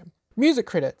Instagram. Music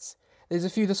credits. There's a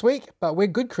few this week, but we're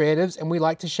good creatives and we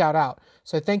like to shout out.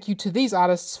 So thank you to these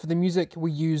artists for the music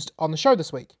we used on the show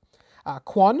this week.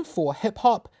 Quan for Hip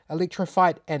Hop,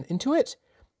 Electrofight and Intuit.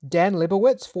 Dan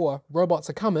Lebowitz for Robots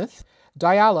Are Cometh.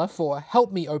 Diala for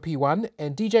Help Me OP1.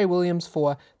 And DJ Williams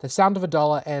for The Sound of a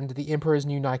Dollar and The Emperor's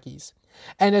New Nikes.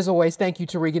 And as always, thank you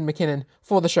to Regan McKinnon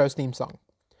for the show's theme song.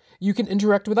 You can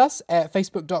interact with us at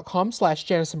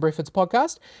facebook.com/Janice and Breford's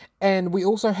podcast. And we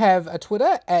also have a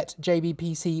Twitter at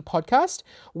JBPC podcast,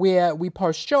 where we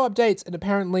post show updates and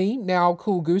apparently now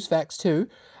cool goose facts too.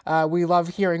 We love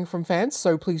hearing from fans,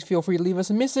 so please feel free to leave us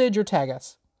a message or tag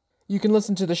us. You can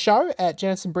listen to the show at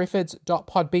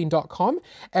janiceandbreffords.podbean.com,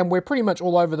 and we're pretty much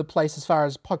all over the place as far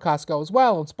as podcasts go as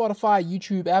well, on Spotify,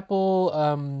 YouTube, Apple,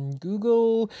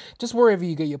 Google, just wherever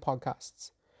you get your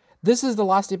podcasts. This is the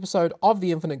last episode of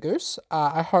The Infinite Goose.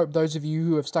 I hope those of you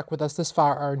who have stuck with us this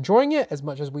far are enjoying it as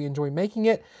much as we enjoy making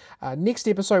it. Next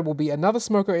episode will be another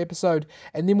Smoker episode,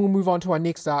 and then we'll move on to our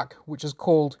next arc, which is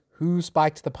called Who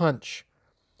Spiked the Punch?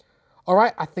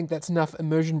 Alright, I think that's enough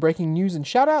immersion-breaking news and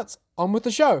shoutouts. On with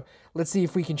the show. Let's see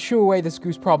if we can shoo away this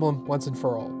goose problem once and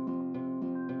for all.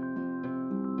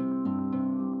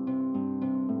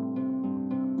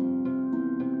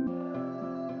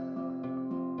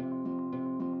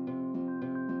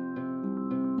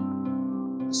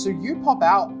 So you pop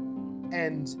out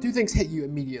and two things hit you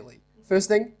immediately. First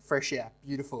thing, fresh air.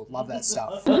 Beautiful. Love that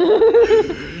stuff.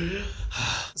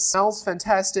 Smells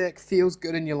fantastic. Feels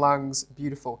good in your lungs.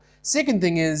 Beautiful. Second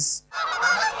thing is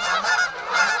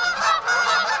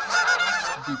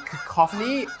the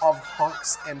cacophony of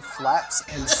honks and flaps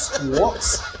and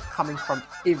squawks coming from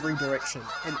every direction.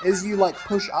 And as you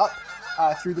push up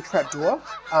through the trapdoor,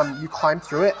 you climb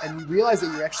through it and you realize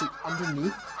that you're actually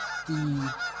underneath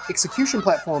the execution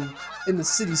platform in the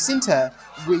city centre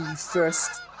where you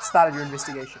first started your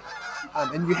investigation.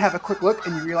 And you have a quick look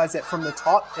and you realize that from the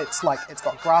top it's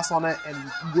got grass on it and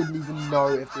you wouldn't even know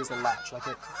if there's a latch. It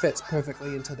fits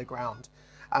perfectly into the ground.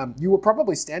 You were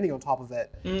probably standing on top of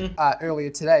it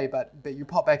earlier today, but you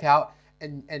pop back out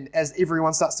and as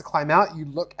everyone starts to climb out, you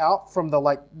look out from the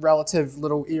relative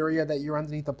little area that you're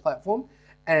underneath the platform,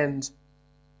 and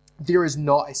there is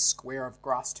not a square of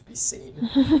grass to be seen.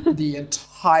 The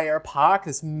entire park,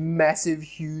 this massive,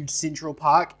 huge central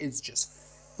park, is just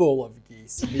full of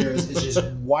geese. There is just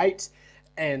white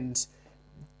and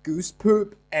goose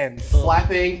poop and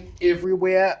flapping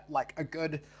everywhere. A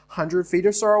good 100 feet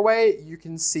or so away, you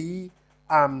can see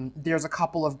there's a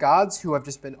couple of guards who have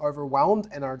just been overwhelmed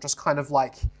and are just kind of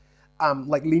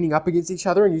leaning up against each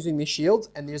other and using their shields,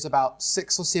 and there's about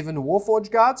 6 or 7 Warforged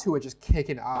guards who are just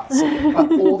kicking ass.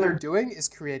 But all they're doing is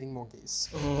creating more geese.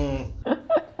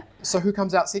 So who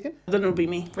comes out second? Then it'll be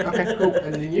me. Okay, cool.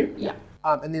 And then you? Yeah.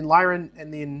 And then Lyron,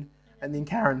 and then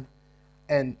Karen,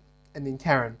 and then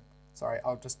Karen. Sorry,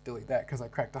 I'll just delete that because I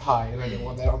cracked a high and I didn't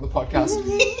want that on the podcast.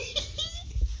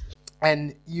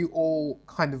 And you all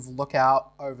kind of look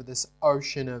out over this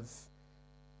ocean of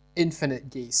infinite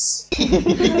geese.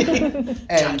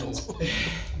 And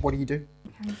what do?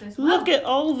 Look at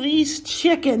all these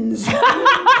chickens.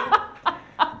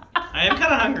 I am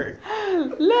kind of hungry.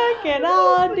 Look at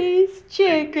all these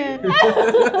chickens.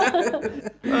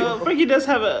 Frankie does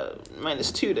have a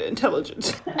 -2 to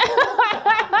intelligence.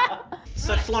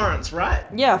 So Florence, right?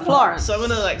 Yeah, Florence. So I'm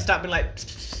gonna start being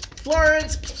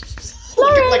Florence,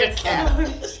 like a cat.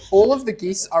 All of the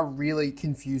geese are really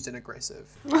confused and aggressive.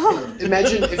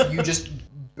 Imagine if you just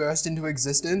burst into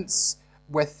existence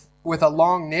with a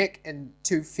long neck and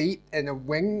 2 feet and a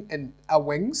wing and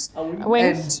wings,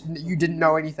 and you didn't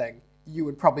know anything. You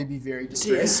would probably be very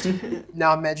distressed.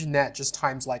 Now imagine that just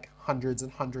times hundreds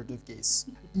and hundreds of geese.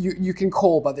 You can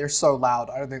call, but they're so loud.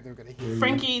 I don't think they're gonna hear you.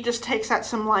 Frankie just takes out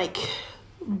some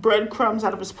breadcrumbs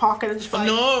out of his pocket and just No!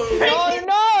 Oh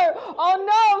no! Oh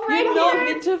no, Frankie! You're not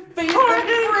meant to feed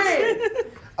the bread.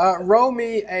 Roll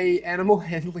me a animal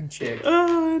handling check.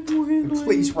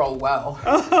 Please roll well.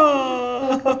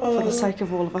 For the sake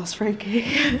of all of us,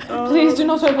 Frankie. Please do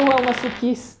not overwhelm us with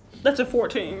geese. That's a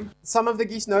 14. Some of the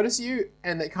geese notice you,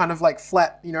 and they kind of like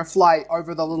fly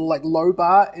over the little like low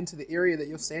bar into the area that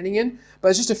you're standing in. But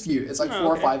it's just a few. It's like 4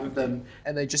 or 5 of them,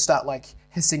 and they just start like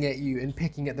hissing at you and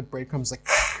picking at the breadcrumbs like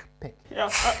pick.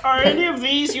 Yeah. Are any of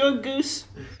these your goose?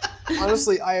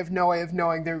 Honestly, I have no way of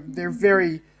knowing. They're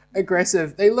very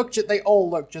aggressive. They all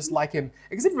look just like him,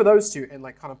 except for those two, and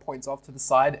like kind of points off to the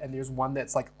side, and there's one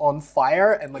that's like on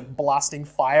fire and like blasting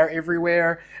fire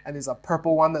everywhere, and there's a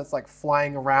purple one that's like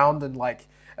flying around and like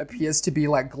appears to be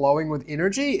like glowing with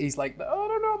energy. He's like, oh, I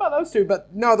don't know about those two,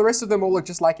 but no, the rest of them all look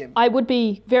just like him. I would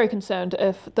be very concerned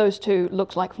if those two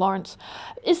looked like Florence.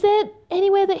 Is there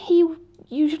anywhere that he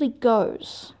usually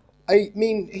goes? I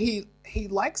mean, he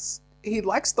likes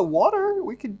the water.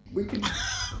 We could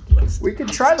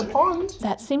try the pond.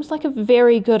 That seems like a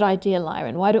very good idea,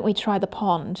 Lyron. Why don't we try the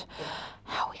pond?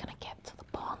 How are we going to get to the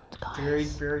pond, guys? Very,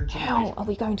 very How are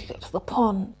we going to get to the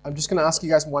pond? I'm just going to ask you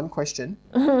guys one question.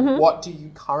 What do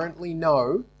you currently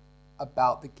know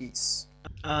about the geese?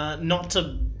 Not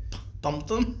to bump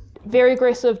them. Very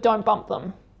aggressive, don't bump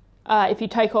them. If you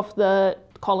take off the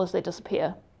collars, they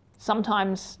disappear.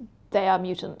 Sometimes they are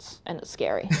mutants, and it's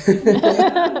scary.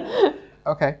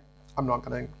 Okay. I'm not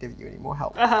going to give you any more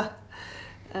help.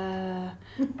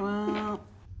 Well...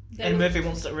 And Murphy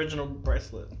wants the original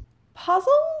bracelet.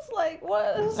 Puzzles? Like,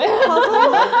 what is a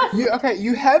puzzle?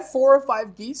 You have 4 or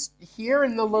 5 geese here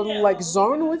in the little like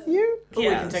zone with you?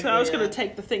 Yeah, so I was going to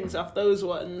take the things off those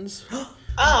ones.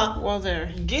 Well,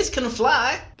 there. Geese can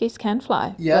fly. Geese can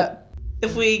fly. Yeah.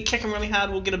 If we kick them really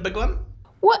hard, we'll get a big one.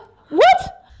 What?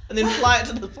 And then fly it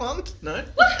to the pond? No?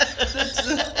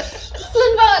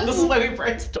 Flinbot! This is why we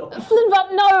brainstorm.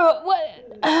 Flinbot, no!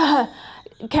 What?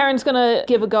 Karen's gonna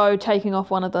give a go taking off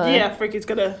one of the... Yeah, Frankie's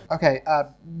going to... Okay,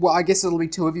 well, I guess it'll be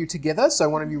 2 of you together, so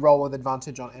one of you roll with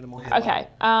advantage on animal handling. Okay,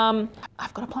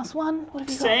 I've got a +1. What have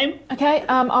you got? Same? Okay,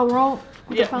 I'll roll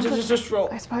with Yeah, advantage, just roll.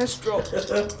 I suppose. Just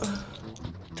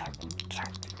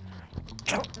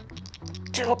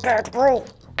roll.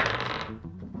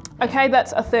 Okay,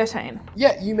 that's a 13.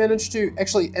 Yeah, you managed to,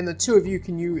 actually, and the 2 of you,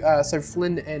 can you, so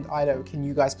Flynn and Ido, can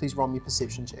you guys please roll me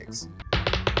perception checks?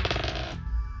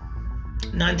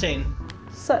 19.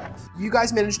 6. You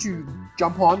guys managed to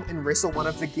jump on and wrestle one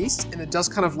of the geese, and it does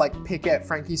kind of like pick at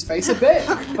Frankie's face a bit,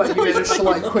 but you managed to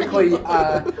like quickly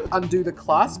undo the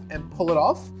clasp and pull it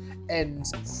off. And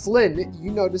Flynn, you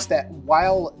notice that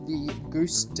while the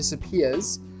goose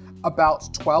disappears,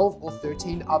 about 12 or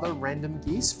 13 other random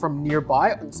geese from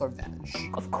nearby also vanish.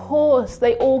 Of course,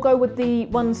 they all go with the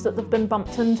ones that they've been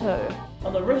bumped into.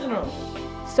 On the original.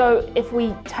 So if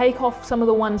we take off some of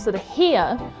the ones that are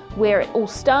here, where it all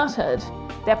started,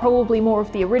 they're probably more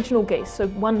of the original geese, so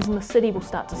ones in the city will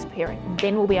start disappearing.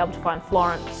 Then we'll be able to find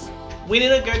Florence. We need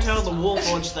to go tell the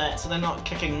Warforged that, so they're not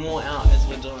kicking more out as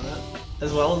we're doing it.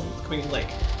 As well, can we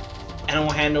like animal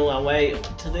handle our way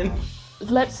to them?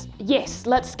 Let's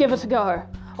give it a go.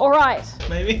 All right,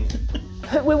 Maybe.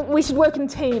 we should work in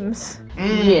teams.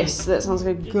 Yes, that sounds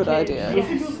like a good idea.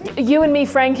 You and me,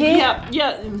 Frankie.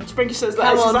 Yeah, and Frankie says that.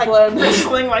 Come She's on, like Flynn.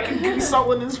 wrestling like a goose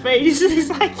all in his face. And he's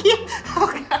like, yeah,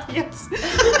 oh god, yes.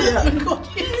 Yeah. God,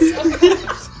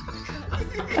 yes.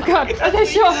 Oh God. Okay,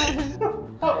 sure.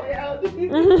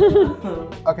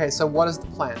 Okay, so what is the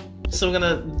plan? So we're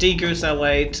gonna de-goose our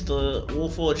way to the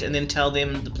Warforged and then tell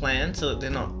them the plan so that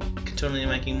they're not continually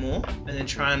making more, and then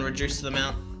try and reduce them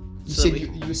out. You So said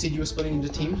that you said you were splitting into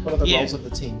teams. What are the Yeah. roles of the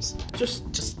teams?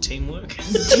 just teamwork.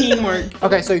 Teamwork.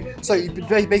 Okay, so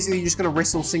basically you're just gonna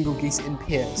wrestle single geese in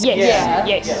pairs.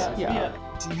 Yes. Yeah.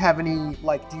 Do you have any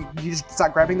like? Do you just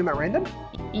start grabbing them at random?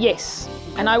 Yes.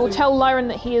 And I will tell Lyron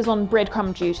that he is on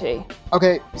breadcrumb duty.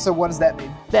 Okay, so what does that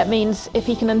mean? That means if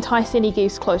he can entice any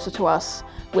geese closer to us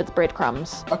with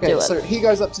breadcrumbs, Okay, do it. so he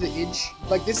goes up to the edge.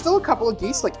 Like, there's still a couple of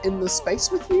geese like in the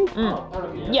space with you.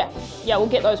 Yeah, we'll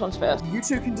get those ones first. You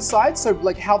two can decide. So,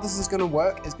 like, how this is going to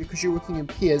work is because you're working in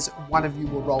pairs, one of you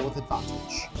will roll with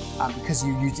advantage because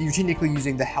you're technically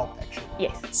using the help action.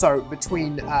 Yes. So,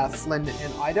 between Flynn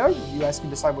and Ido, you guys can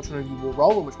decide which one of you will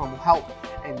roll and which one will help,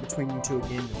 and between you two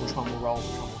again, which one will roll and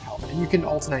which one will help. And you can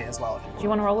alternate as well if you want. Do you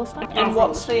want to roll this time? And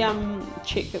what's the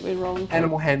check that we're rolling for?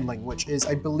 Animal handling, which is,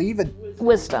 I believe, a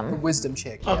Wisdom. wisdom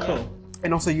check. Oh, cool.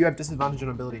 And also, you have disadvantage on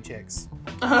ability checks.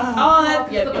 I've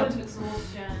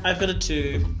got a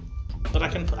 2, but I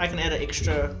can add an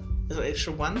extra. Is it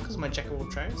extra 1 because my jack of all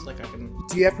trades? Like I can.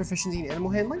 Do you have proficiency in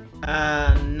animal handling?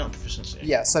 Not proficiency.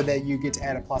 Yeah, so that you get to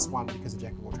add a +1 because of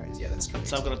jack of all trades. Yeah, that's good.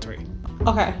 So I've got a 3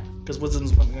 Okay. because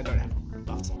wisdom's something I don't have.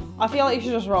 Buff crafts. I feel like you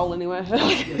should just roll anyway.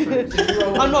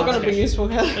 I'm not going to be useful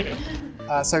here.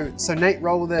 So Nate,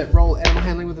 roll animal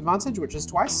handling with advantage, which is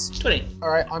twice. 20. All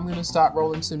right, I'm gonna start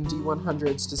rolling some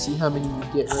D100s to see how many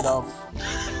you get rid of.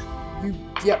 You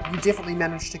definitely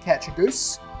managed to catch a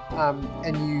goose,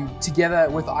 and you, together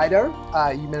with Ido,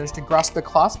 you managed to grasp the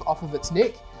clasp off of its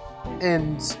neck,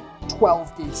 and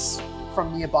 12 geese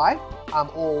from nearby,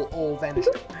 all vanished.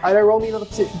 Ido, roll me another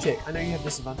perception check. I know you have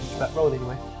disadvantage, but roll it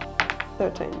anyway.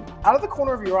 13. Out of the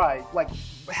corner of your eye, like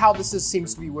how this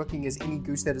seems to be working is any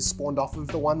goose that is spawned off of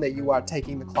the one that you are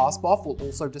taking the clasp off will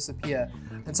also disappear.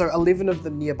 And so 11 of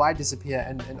them nearby disappear,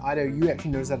 and Ido, you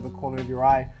actually notice out of the corner of your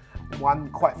eye,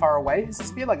 one quite far away has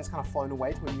disappeared, like it's kind of flown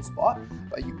away to a new spot.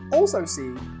 But you also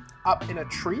see up in a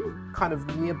tree, kind of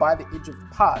nearby the edge of the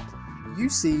park, you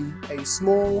see a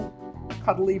small,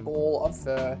 cuddly ball of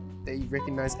fur that you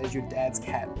recognize as your dad's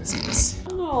cat.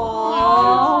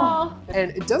 Aww. And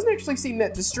it doesn't actually seem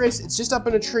that distressed. It's just up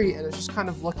in a tree and it's just kind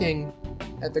of looking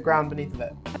at the ground beneath of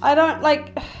it. I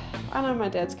know my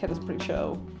dad's cat is pretty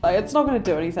chill. Like, it's not going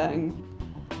to do anything.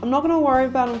 I'm not going to worry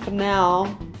about him for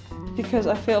now because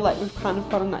I feel like we've kind of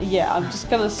got enough. Yeah, I'm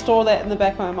just going to store that in the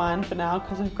back of my mind for now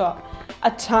because we've got a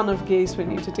ton of geese we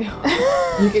need to deal with.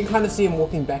 You can kind of see him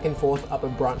walking back and forth up a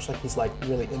branch like he's like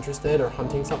really interested or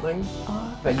hunting something.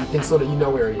 But you can sort of, you know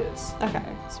where he is. Okay,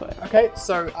 sweet. Okay,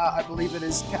 so I believe it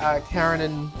is Karen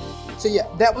and... So yeah,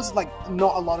 that was like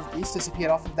not a lot of geese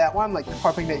disappeared off of that one. Like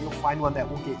hoping that you'll find one that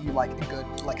will get you like a good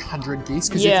like 100 geese.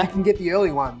 Because if you can get the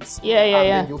early ones,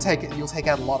 then you'll take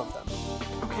out a lot of them.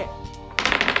 Okay.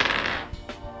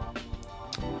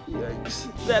 Yikes.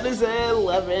 That is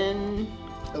 11.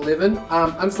 11.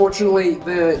 Unfortunately,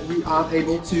 you aren't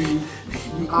able to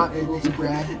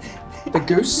grab the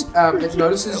goose. It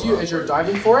notices you as you're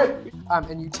diving for it,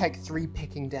 and you take 3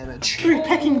 pecking damage. 3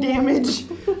 pecking damage.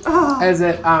 As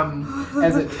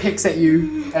it picks at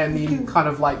you and then kind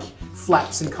of like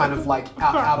flaps and kind of like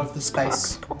out of the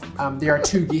space. There are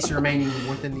 2 geese remaining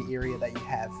within the area that you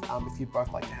have. If you'd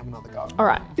both like to have another go. All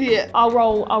right. Yeah. I'll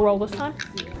roll this time.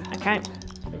 Okay.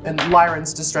 And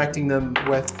Lyron's distracting them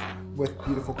with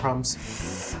beautiful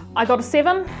crumbs. I got a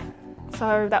 7,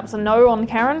 so that was a no on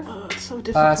Karen. Oh, it's so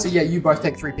difficult. So yeah, you both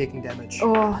take 3 pecking damage.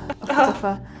 Oh,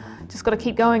 just got to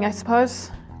keep going, I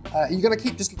suppose. You're gonna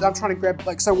keep I'm trying to grab,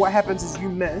 like, so what happens is you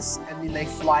miss and then they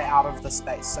fly out of the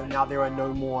space. So now there are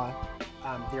no more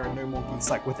geese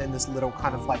like within this little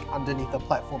kind of like underneath the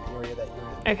platform area that you're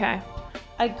in. Okay.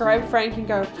 I grab Frank and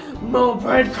go, more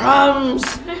breadcrumbs!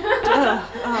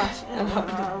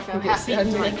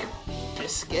 And like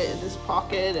biscuit in his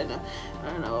pocket and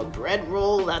a bread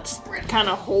roll that's kind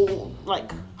of whole,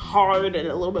 like hard and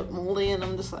a little bit moldy, and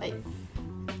I'm just like,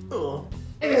 oh.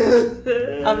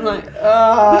 I'm like,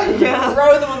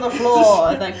 throw them on the floor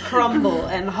and they crumble,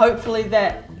 and hopefully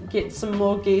that gets some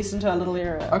more geese into our little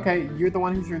area. Okay, you're the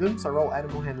one who threw them, so roll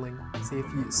animal handling. See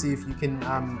if you can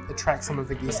attract some of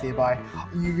the geese nearby.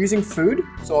 You're using food,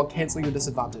 so I'll cancel your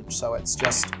disadvantage. So it's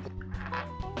just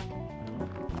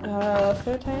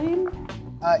 13.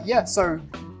 Yeah. So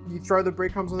you throw the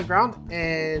breadcrumbs on the ground,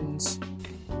 and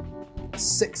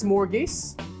 6 more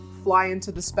geese fly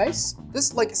into the space.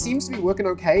 This like seems to be working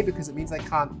okay because it means they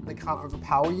can't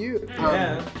overpower you.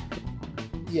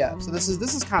 Yeah, so this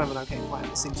is kind of an okay plan.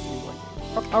 It seems to be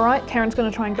working. All right, Karen's going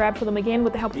to try and grab for them again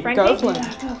with the help of Frankie. Go for it.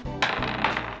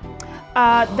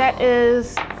 That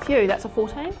is that's a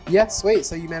 14. Yeah, sweet.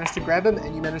 So you managed to grab him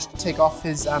and you managed to take off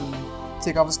his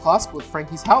clasp with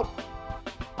Frankie's help.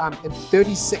 And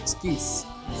 36 geese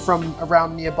from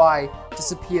around nearby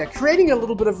disappear, creating a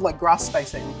little bit of like grass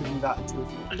space that you could move out into.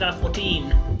 I got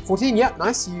 14. 14, yeah,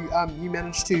 nice. You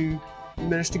managed to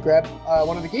grab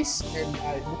one of the geese, and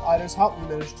with Ido's help, you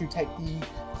managed to take the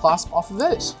clasp off of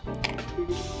it.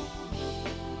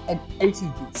 And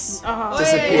 80 geese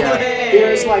disappear.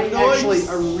 There's like actually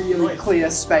a really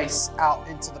clear space out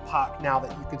into the park now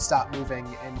that you could start moving,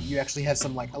 and you actually have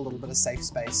some like a little bit of safe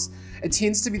space. It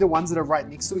tends to be the ones that are right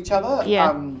next to each other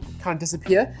kind of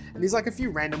disappear, and there's like a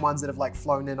few random ones that have like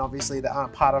flown in, obviously, that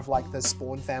aren't part of like the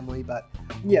spawn family, but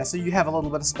yeah, so you have a little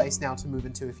bit of space now to move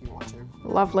into if you want to.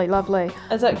 Lovely, lovely.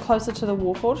 Is it closer to the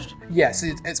Warforged? Yeah, so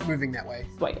it's moving that way.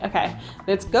 Wait, okay.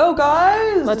 Let's go,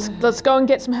 guys! Let's go and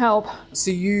get some help. So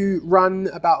you run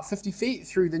about 50 feet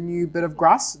through the new bit of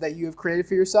grass that you have created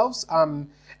for yourselves,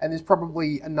 and there's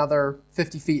probably another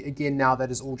 50 feet again now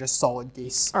that is all just solid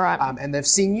geese. All right. And they've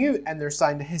seen you, and they're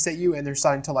starting to hiss at you, and they're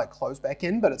starting to like close back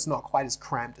in, but it's not quite as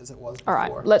cramped as it was before.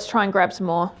 All right, let's try and grab some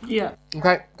more. Yeah.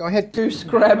 Okay, go ahead. Goose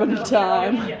grabbing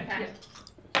time.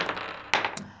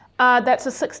 That's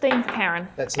a 16 for Karen.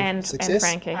 That's a and success.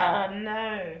 Frankie.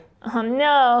 No. Oh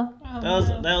no. That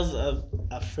was a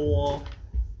a 4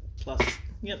 plus,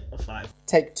 a 5.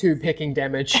 Take 2 picking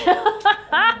damage.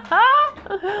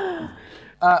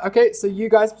 Okay, so you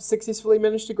guys successfully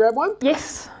managed to grab one?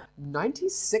 Yes.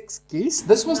 96 geese.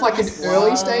 This was like an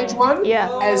early stage one.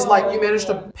 Yeah. As like you managed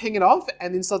to ping it off,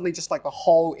 and then suddenly just like the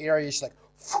whole area is like,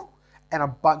 and a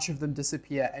bunch of them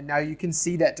disappear. And now you can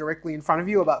see that directly in front of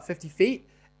you, about 50 feet,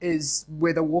 is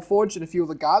where the Warforged and a few of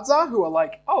the guards are, who are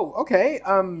like, oh, okay,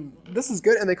 this is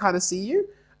good, and they kind of see you.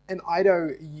 And Ido,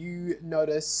 you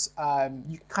notice,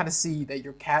 you kind of see that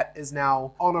your cat is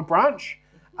now on a branch,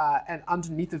 and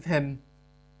underneath of him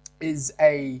is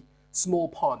a small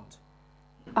pond.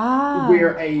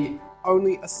 Where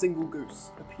only a single goose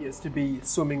appears to be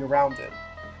swimming around it.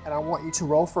 And I want you to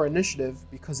roll for initiative,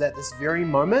 because at this very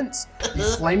moment,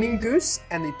 the flaming goose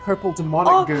and the purple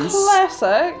demonic goose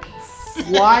Classic.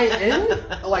 fly in,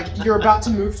 like you're about to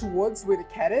move towards where the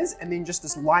cat is, and then just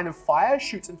this line of fire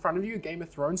shoots in front of you, Game of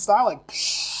Thrones style, like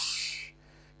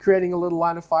creating a little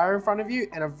line of fire in front of you,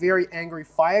 and a very angry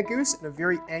fire goose and a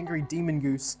very angry demon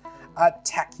goose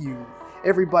attack you.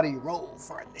 Everybody roll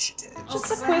for initiative.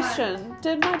 Just a question.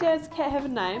 Did my dad's cat have a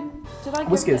name? Did I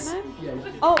give Whiskers. that name?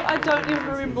 Yeah. Oh, I don't even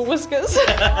remember Whiskers.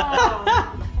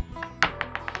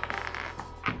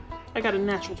 I got a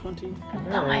natural 20.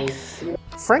 Nice.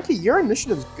 Frankie, your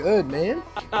initiative's good, man.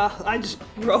 I just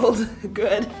rolled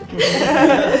good.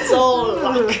 It's all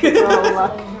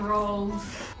luck. Rolls.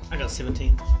 I got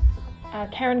 17.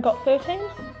 Karen got 13.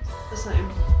 The same.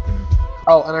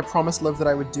 Oh, and I promised Liv that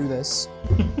I would do this.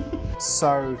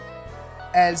 So,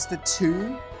 as the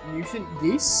 2 mutant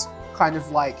geese kind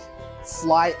of like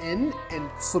fly in and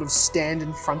sort of stand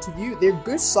in front of you, they're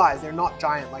goose size, they're not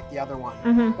giant like the other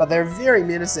one, but they're very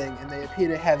menacing, and they appear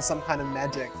to have some kind of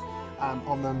magic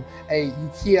on them. You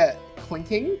hear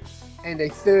clinking, and a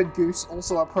 3rd goose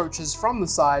also approaches from the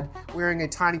side wearing a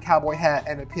tiny cowboy hat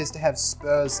and appears to have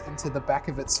spurs into the back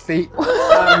of its feet.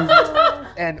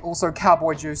 And also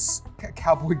Cowboy Goose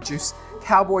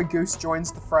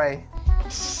joins the fray.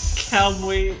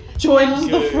 Cowboy. Joins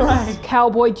the fray.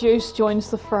 Cowboy Juice joins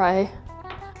the fray.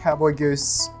 Cowboy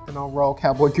Goose, and I'll roll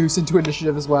Cowboy Goose into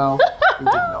initiative as well. Who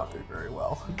did not do very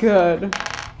well. Good.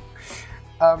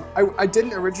 I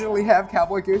didn't originally have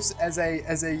Cowboy Goose as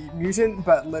a mutant,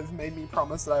 but Liv made me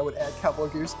promise that I would add Cowboy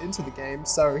Goose into the game.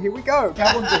 So here we go,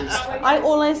 Cowboy Goose.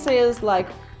 All I see is like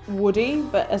Woody,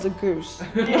 but as a goose.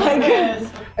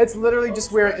 It's literally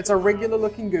just it's a regular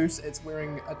looking goose. It's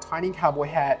wearing a tiny cowboy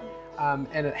hat,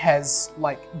 and it has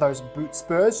like those boot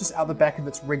spurs just out the back of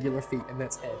its regular feet, and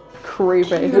that's it.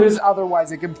 Creepy. It is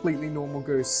otherwise a completely normal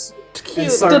goose.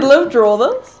 And so- Did Liv draw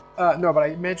this? No, but I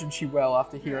imagine she will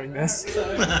after hearing this.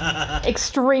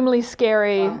 Extremely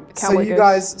scary So cowboy you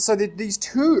goose. guys, these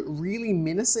 2 really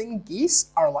menacing geese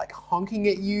are like honking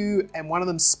at you, and one of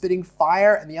them's spitting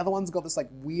fire, and the other one's got this like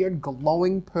weird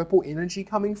glowing purple energy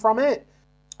coming from it.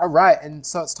 All right, and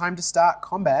so it's time to start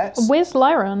combat. Where's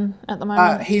Lyron at the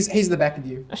moment? He's in the back of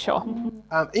you. Sure.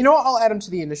 You know what? I'll add him to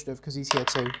the initiative because he's here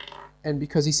too, and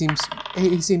because he seems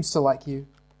to like you.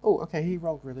 Oh, okay, he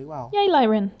rolled really well. Yay,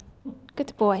 Lyron.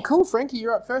 Good boy. Cool, Frankie,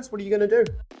 you're up first. What are you gonna do?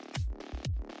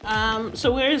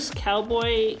 So where's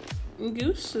Cowboy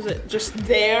Goose? Is it just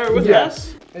there with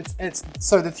us? It's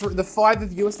so the 5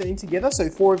 of you are standing together. So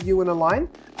 4 of you in a line.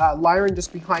 Lyron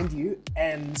just behind you,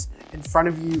 and in front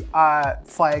of you are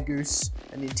Fire Goose,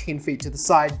 and then 10 feet to the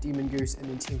side Demon Goose, and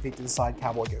then 10 feet to the side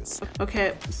Cowboy Goose.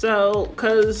 Okay, so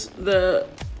because the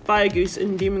Fire Goose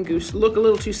and Demon Goose look a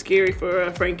little too scary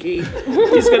for Frankie,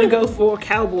 he's gonna go for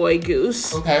Cowboy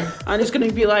Goose. Okay. And he's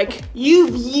gonna be like,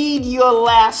 "You've yeed your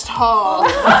last hog,"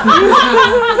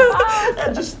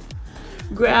 and just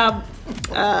grab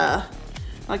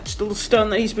like just a little stone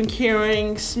that he's been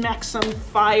carrying, smack some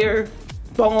fire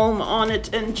bomb on it,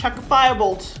 and chuck a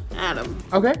firebolt at him.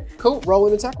 Okay, cool. Roll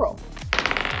an attack roll.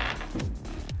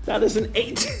 That is an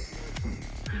 8.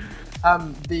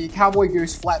 The Cowboy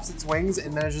Goose flaps its wings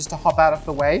and manages to hop out of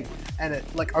the way, and it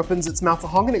like opens its mouth to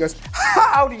honk, and it goes,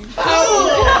 "Howdy!"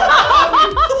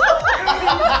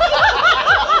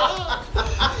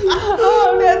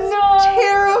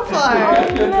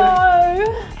 Terrifying.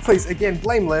 No. Please, again,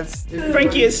 blame Liv.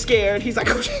 Frankie is scared. He's like,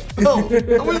 "Oh,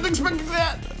 I wasn't expecting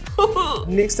that."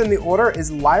 Next in the order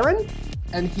is Lyron,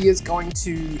 and he is going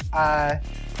to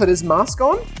put his mask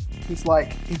on. He's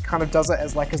like, he kind of does it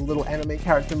as like his little anime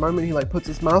character moment. He like puts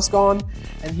his mask on,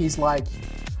 and he's like,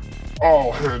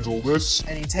 I'll handle this.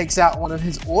 and he takes out one of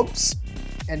his orbs,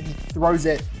 and he throws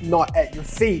it not at your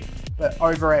feet, but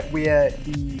over at where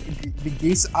the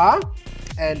geese are,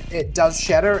 and it does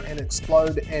shatter and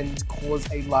explode and cause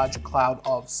a large cloud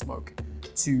of smoke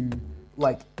to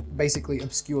like basically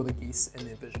obscure the geese in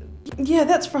their vision. Yeah,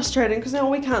 that's frustrating because now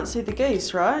we can't see the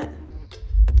geese, right?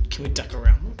 Can we duck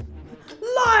around them?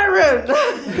 Lyran!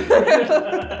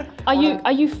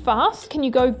 Are you fast? Can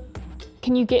you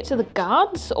get to the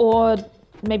guards or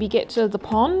maybe get to the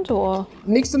pond or?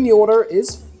 Next in the order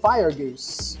is Fire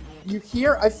Goose. You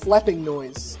hear a flapping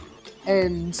noise,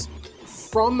 and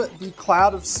from the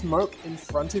cloud of smoke in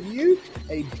front of you,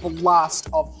 a blast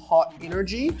of hot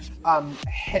energy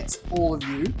hits all of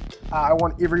you. I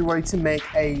want everybody to make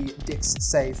a dex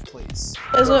save, please.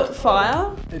 Is it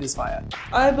fire? It is fire.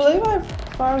 I believe I have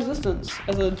fire resistance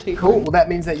as a tiefling. Cool. Well, that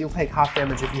means that you'll take half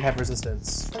damage if you have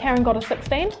resistance. Karen got a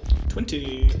 16.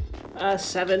 20.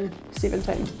 7.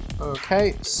 17.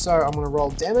 Okay, so I'm going to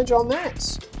roll damage on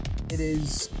that. It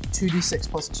is 2d6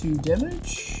 plus 2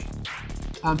 damage.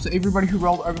 So everybody who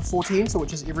rolled over 14, so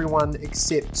which is everyone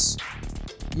except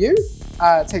you,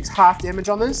 takes half damage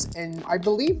on this. And I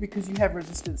believe because you have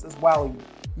resistance as well,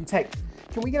 you take...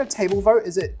 Can we get a table vote?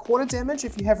 Is it quarter damage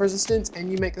if you have resistance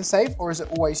and you make the save, or is it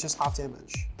always just half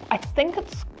damage? I think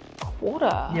it's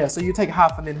quarter. Yeah, so you take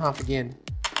half and then half again.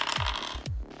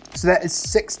 So that is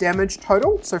 6 damage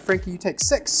total. So Frankie, you take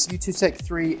 6, you two take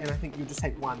 3, and I think you just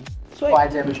take 1 fire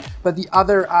damage. But the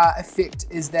other effect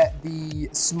is that the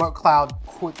smoke cloud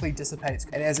quickly dissipates,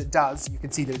 and as it does, you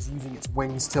can see that it's using its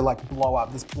wings to like blow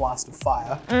up this blast of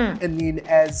fire. And then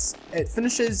as it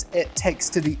finishes, it takes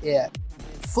to the air.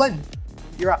 Flynn,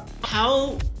 you're up.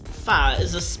 How far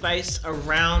is the space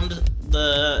around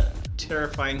the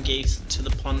terrifying geese to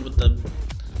the pond with the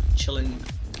chilling geese?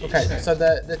 Okay, so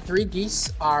the 3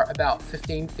 geese are about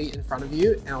 15 feet in front of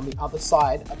you, and on the other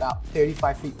side, about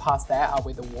 35 feet past that, are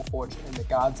where the Warforged and the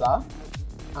guards are.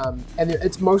 And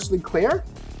it's mostly clear,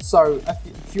 so a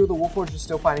few of the Warforged are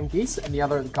still fighting geese, and the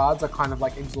other guards are kind of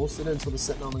like exhausted and sort of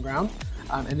sitting on the ground.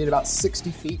 And then about 60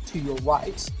 feet to your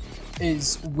right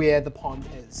is where the pond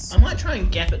is. I might try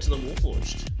and gap it to the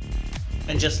Warforged.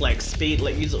 And just like speed,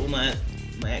 like use all my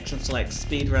actions to like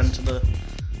speed run to the...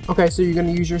 Okay, so you're going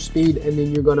to use your speed, and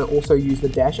then you're going to also use the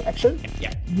dash action.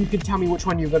 Yeah. You can tell me which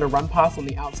one you're going to run past on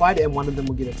the outside, and one of them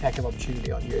will get attack of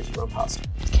opportunity on you as you run past.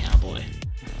 Cowboy.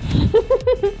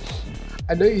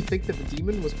 I know you think that the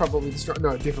demon was probably the strong...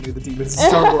 No, definitely the demon is the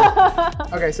strong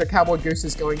one. Okay, so Cowboy Goose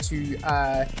is going to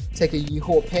take a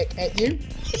yeehaw peck at you.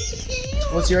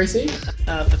 What's your AC?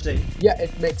 15. Yeah,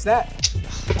 it makes that.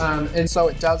 And so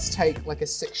it does take like a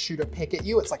 6-shooter peck at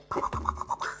you. It's like...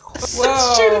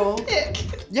 Whoa.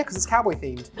 Yeah, because it's cowboy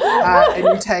themed. And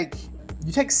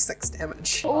you take 6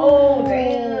 damage. Oh,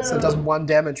 damn. So it does 1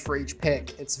 damage for each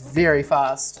peck. It's very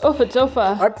fast. Uffa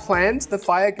tuffa. I planned the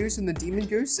fire goose and the demon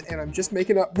goose, and I'm just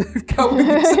making up the cowboy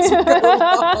goose as we go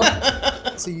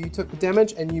along. So you took the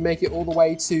damage, and you make it all the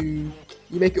way to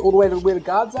where the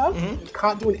guards are. You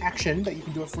can't do an action, but you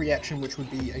can do a free action, which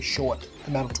would be a short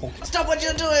amount of talking. Stop what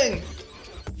you're doing!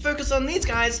 Focus on these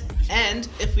guys, and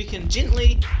if we can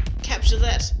gently capture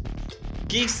that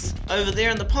geese over there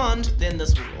in the pond, then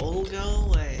this will all go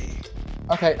away.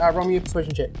 Okay, roll me a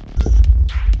persuasion check.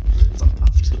 I'm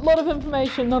puffed. A lot of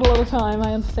information, not a lot of time,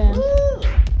 I understand.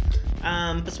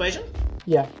 Persuasion?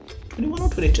 Yeah. 21 or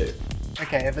 22?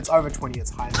 Okay, if it's over 20,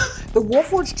 it's high. The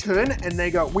Warforged turn and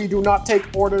they go, "We do not take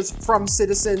orders from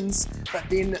citizens." But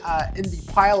then in the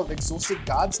pile of exhausted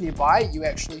guards nearby, you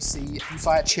actually see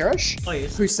Uzziah Cherish,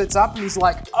 who sits up and he's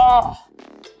like, "Oh,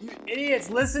 you idiots,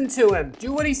 listen to him.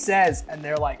 Do what he says." And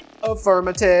they're like,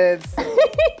 "Affirmative."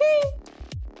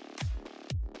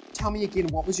 Tell me again,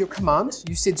 what was your command?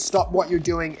 You said stop what you're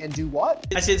doing and do what?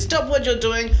 I said stop what you're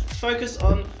doing, focus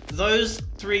on those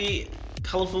 3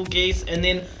 colourful geese, and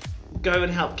then go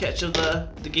and help capture the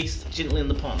geese gently in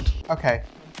the pond. Okay.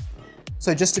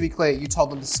 So just to be clear, you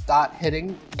told them to start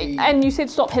hitting the... And you said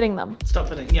stop hitting them. Stop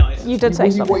hitting, yeah. You did say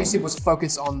stop What you hitting. said was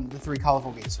focus on the 3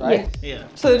 colourful geese, right? Yeah.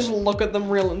 So they just look at them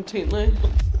real intently.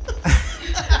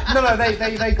 No,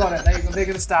 they got it. They're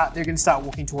gonna start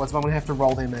walking towards them. I'm gonna have to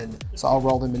roll them in. So I'll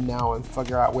roll them in now and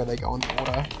figure out where they go in the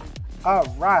order.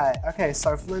 Alright, okay,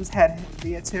 so Flynn's had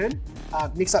their turn.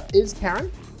 Next up is Karen.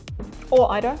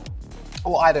 Or Ido.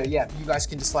 Or Ido, yeah. You guys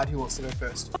can decide who wants to go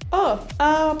first.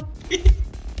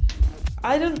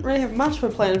 I didn't really have much of a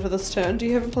plan for this turn. Do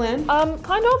you have a plan?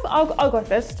 Kind of. I'll go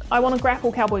first. I want to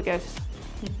grapple Cowboy Goose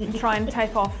and try and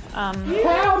take off.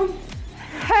 Howdy.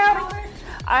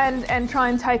 And try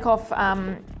and take off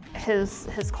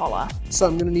his collar. So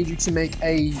I'm gonna need you to make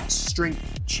a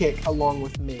strength check along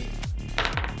with me.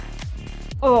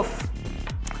 Oof.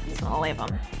 It's an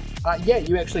 11. Yeah,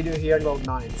 you actually do. He only rolled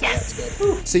 9, so that's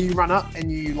good. So you run up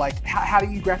and you like, how do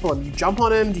you grapple him? You jump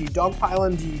on him? Do you dogpile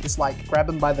him? Do you just like grab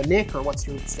him by the neck, or what's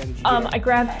your strategy? I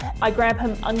grab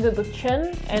him under the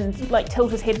chin and like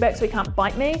tilt his head back so he can't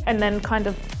bite me, and then kind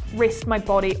of rest my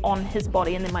body on his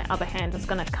body, and then my other hand is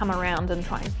gonna come around and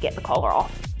try and get the collar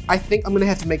off. I think I'm gonna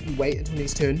have to make you wait until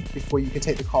next turn before you can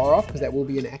take the collar off, because that will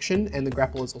be an action, and the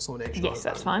grapple is also an action. Yes,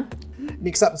 that's fine.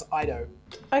 Next up is Ido.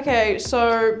 Okay,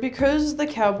 so because the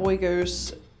cowboy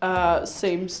goose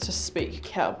seems to speak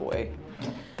cowboy,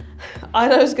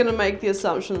 Ido's gonna make the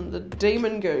assumption that the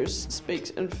demon goose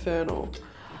speaks infernal.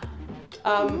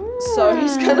 So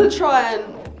he's gonna try and,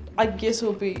 I guess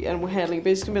he'll be animal handling, but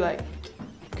he's gonna be like,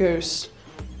 Goose,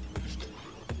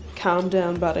 calm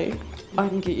down, buddy. I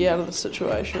can get you out of the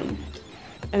situation.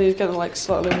 And he's gonna like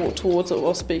slowly walk towards it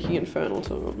while speaking infernal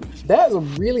to him. That is a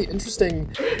really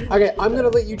interesting... Okay, I'm gonna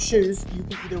let you choose. You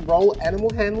can either roll animal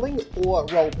handling or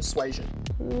roll persuasion.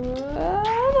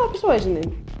 No, persuasion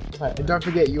then. Okay, and don't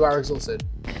forget, you are exhausted.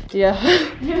 Yeah.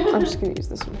 I'm just gonna use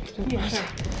this one. Yeah, sure.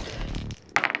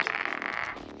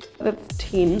 That's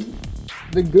 10.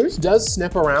 The goose does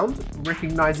snap around,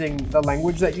 recognizing the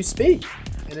language that you speak.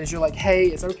 And as you're like, hey,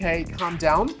 it's okay, calm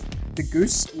down, the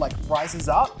goose like rises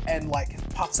up and like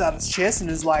puffs out its chest and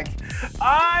is like,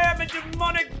 I am a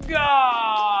demonic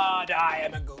god! I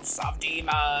am a goose of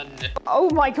demon! Oh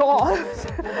my god.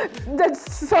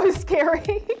 That's so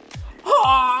scary.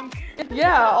 Honk!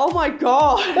 Yeah, oh my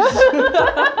god!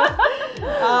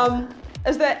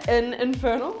 Is that in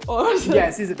Infernal? Or is it... Yeah,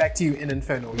 it says it back to you in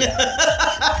Infernal,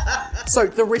 yeah. So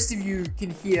the rest of you can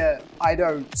hear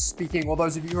Ido speaking, or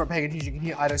those of you who are paying attention can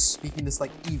hear Ido speaking this like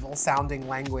evil sounding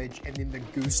language, and then the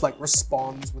goose like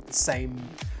responds with the same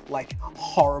like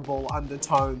horrible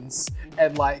undertones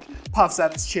and like puffs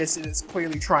out its chest, and it's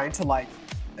clearly trying to like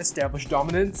establish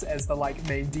dominance as the like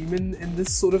main demon in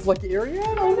this sort of like area.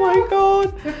 Oh my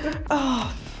god!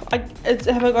 Oh,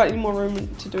 have I got any more room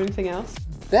to do anything else?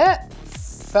 That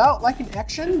felt like an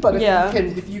action, but Yeah.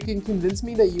 if you can convince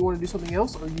me that you want to do something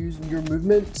else or use your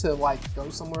movement to like go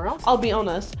somewhere else. I'll be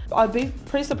honest, I'd be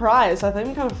pretty surprised. I think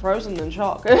I'm kind of frozen in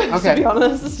shock, Okay. to be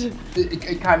honest.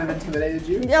 It kind of intimidated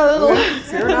you? Yeah, a little. Okay,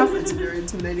 fair enough. It's a very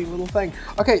intimidating little thing.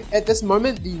 Okay, at this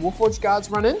moment, the Warforged guards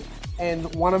run in,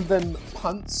 and one of them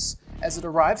punts as it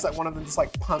arrives. Like one of them just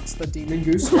like punts the demon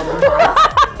goose from behind.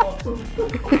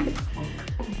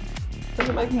 Does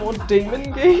it make more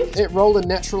demon geese? It rolled a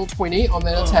natural 20 on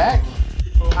that attack.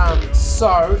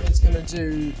 So it's gonna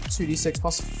do 2d6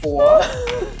 plus 4.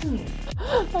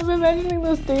 I'm imagining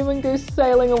this demon goose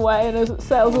sailing away, and as it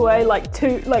sails away,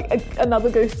 another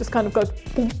goose just kind of goes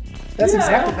boom. That's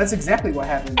exactly what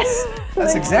happens.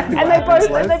 That's exactly what and happens.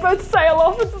 they both sail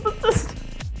off into the distance.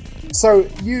 So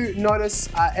you notice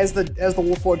as the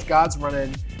Warforged guards run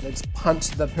in, they just punch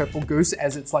the purple goose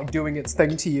as it's like doing its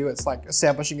thing to you. It's like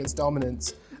establishing its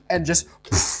dominance, and just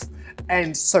poof,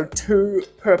 and so 2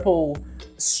 purple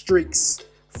streaks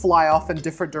fly off in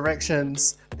different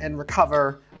directions and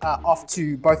recover off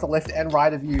to both the left and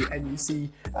right of you, and you see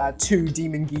 2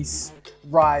 demon geese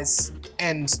rise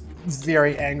and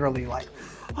very angrily like,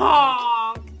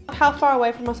 honk! How far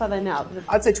away from us are they now?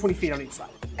 I'd say 20 feet on each side.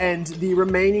 And the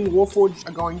remaining Warforged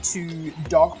are going to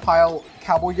dogpile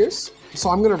Cowboy Goose. So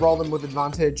I'm going to roll them with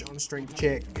advantage on a strength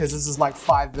check, because this is like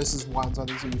 5 versus 1, so I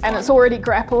think it's going to be 5. And it's already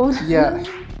grappled. Yeah.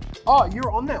 Oh, you're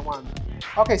on that one.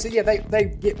 Okay, so yeah, they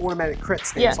get automatic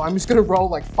crits then. Yeah. So I'm just going to roll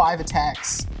like 5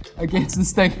 attacks against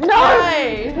this thing.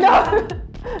 Hey! No!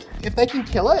 If they can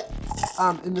kill it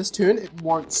in this turn, it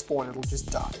won't spawn, it'll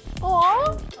just die.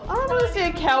 Aww. I don't want to see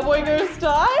a cowboy goose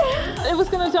die. It was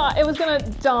gonna die. It was gonna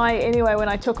die anyway when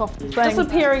I took off the thing.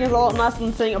 Disappearing is a lot nicer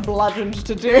than seeing a bludgeoned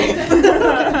to death. You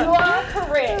are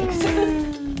correct.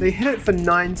 They hit it for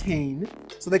 19,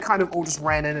 so they kind of all just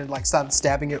ran in and like started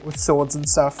stabbing it with swords and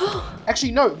stuff.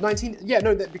 Actually, no, 19. Yeah,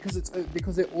 no, that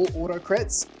because they're all auto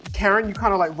crits. Karen, you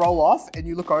kind of like roll off and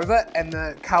you look over, and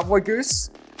the cowboy goose,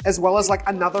 as well as like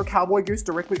another cowboy goose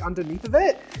directly underneath of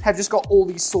it, have just got all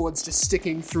these swords just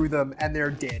sticking through them, and they're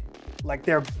dead. Like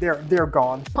they're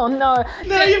gone. Oh no.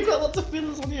 No, you've got lots of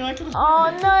feathers on you. I can.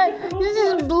 Oh no. This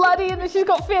is bloody, and she's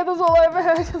got feathers all over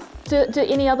her. Do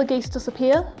any other geese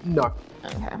disappear? No.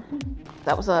 Okay.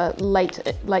 That was a late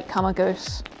comer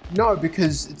goose. No,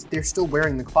 because they're still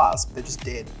wearing the clasp. They're just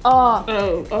dead.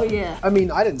 Oh. Oh yeah. I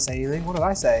mean, I didn't say anything. What did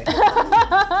I say?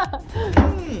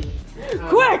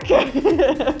 Quick!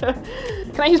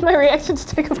 Can I use my reaction to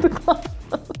take off the gloves?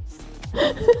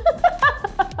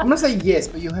 I'm gonna say yes,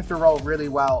 but you'll have to roll really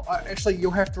well. Actually,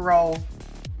 you'll have to roll.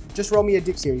 Just roll me a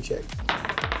dexterity check.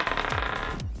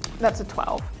 That's a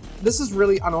 12. this is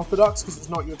really unorthodox because it's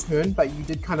not your turn, but you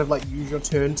did kind of like use your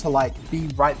turn to like be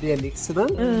right there next to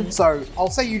them. So I'll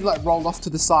say you like rolled off to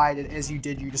the side, and as you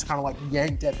did, you just kind of like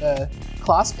yanked at the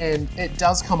clasp, and it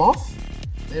does come off,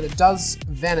 and it does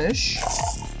vanish.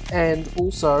 And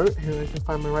also, here I can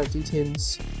find my right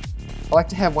d10s. I like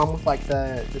to have one with like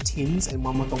the 10s and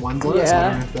one with the 1s on it, so I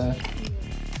don't have the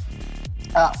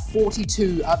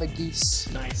 42 other geese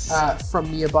from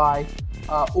nearby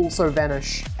also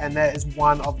vanish, and that is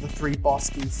one of the 3 boss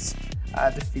geese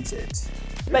defeated.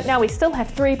 But now we still have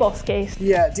 3 boss geese.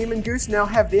 Yeah, Demon Goose now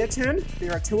have their turn.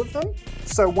 There are 2 of them.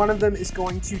 So one of them is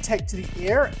going to take to the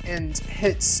air and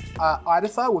hit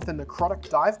Idafa with a necrotic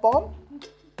dive bomb.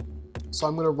 So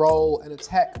I'm going to roll an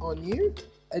attack on you.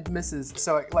 It misses,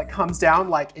 so it like comes down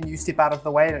like, and you step out of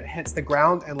the way, and it hits the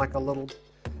ground, and like a little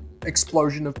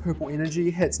explosion of purple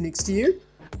energy hits next to you.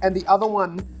 And the other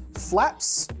one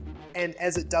flaps, and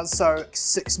as it does so,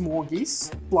 6 more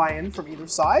geese fly in from either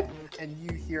side, and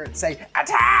you hear it say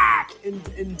attack in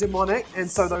demonic. And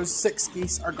so those 6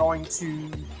 geese are going to,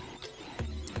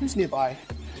 who's nearby?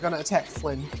 They're going to attack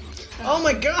Flynn. Oh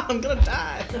my god, I'm gonna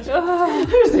die.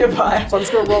 Who's nearby? So I'm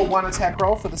just going to roll 1 attack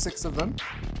roll for the 6 of them.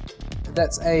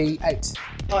 That's a 8.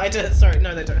 Oh, I did. Sorry,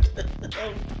 no, they don't.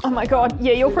 Oh my god,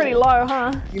 yeah, you're pretty low,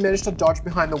 huh? You managed to dodge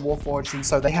behind the Warforged, and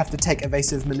so they have to take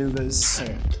evasive maneuvers.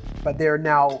 But there are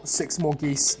now 6 more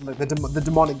geese. The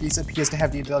demonic geese appears to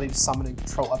have the ability to summon and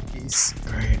control other geese.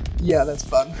 Great. Yeah, that's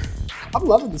fun. I'm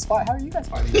loving this fight. How are you guys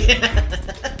fighting?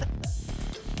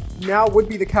 Now would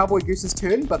be the Cowboy Goose's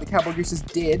turn, but the Cowboy Goose is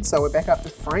dead, so we're back up to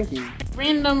Frankie.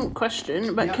 Random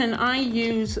question, but can I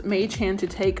use Mage Hand to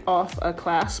take off a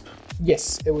clasp?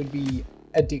 Yes, it would be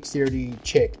a dexterity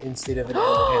check instead of an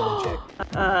hand check.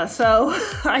 So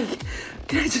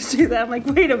can I just do that? I'm like,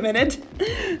 wait a minute,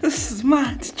 this is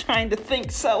much trying to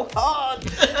think so hard,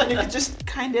 and you can just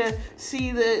kind of see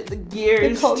the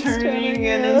gears turning,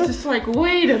 and it's just like,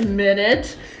 wait a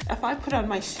minute. If I put on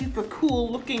my super cool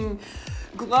looking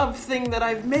glove thing that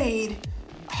I've made,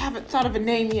 I haven't thought of a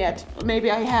name yet.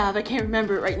 Maybe I have. I can't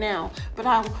remember it right now. But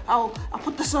I'll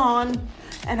put this on,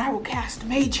 and I will cast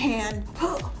Mage Hand.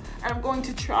 And I'm going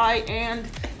to try and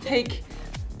take.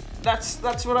 That's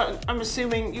what I'm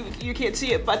assuming. You can't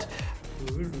see it, but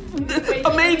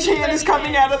a Mage Hand is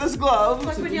coming out of this glove.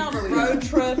 Like when you're on a road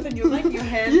trip and you're making your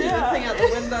hand do the thing out the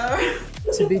window.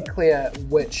 To be clear,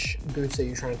 which goose are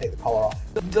you trying to take the collar off?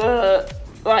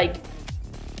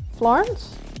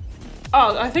 Florence?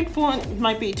 Oh, I think Florence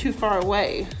might be too far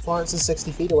away. Florence is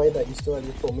 60 feet away, but you still have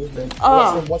your full movement.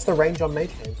 Oh. What's the range on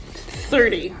Mage Hand?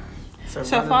 30. So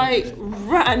if I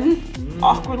run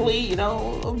awkwardly,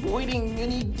 avoiding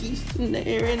any geese in the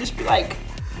air, and just be like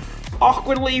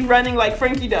awkwardly running like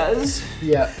Frankie does.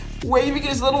 Yeah. Waving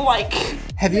his little like.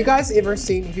 Have you guys ever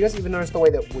noticed the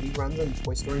way that Woody runs in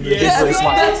Toy Story movies? Yeah, Where it's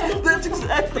like, that's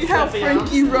exactly how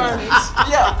Frankie runs.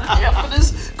 Yeah, but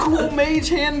his cool Mage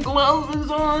Hand glove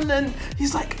is on, and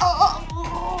he's like,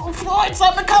 oh, Florence,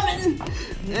 I'm coming!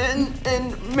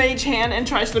 And Mage Hand, and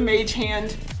tries to Mage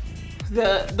Hand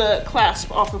the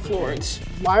clasp off of Florence.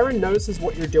 Lyron notices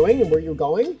what you're doing and where you're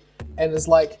going, and is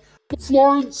like,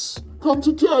 Florence, come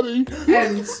to daddy.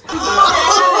 and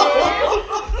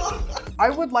I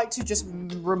would like to just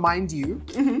remind you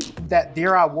that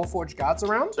there are Warforged guards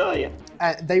around. Oh yeah.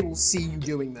 They will see you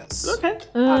doing this. Okay.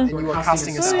 And you are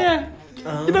casting a So spell. yeah.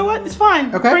 You know what? It's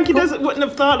fine. Okay, Frankie cool. wouldn't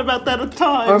have thought about that at the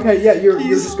time. Okay, yeah, you're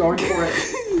just going for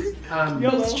it.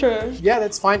 That's true. Yeah,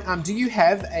 that's fine. Do you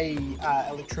have a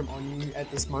Electrum on you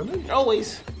at this moment?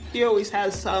 Always. He always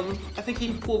has some. I think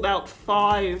he pulled out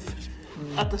 5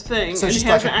 at the thing, So and it's he just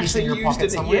like hasn't a piece in actually your used pocket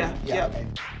it. somewhere? Yeah. Okay.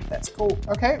 That's cool.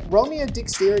 Okay, roll me a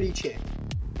dexterity check.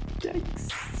 Dex.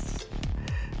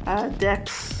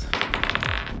 Dex.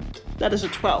 That is a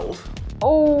 12.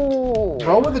 Oh.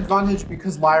 Roll with advantage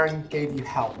because Lyron gave you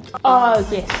help. Oh,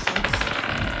 yes.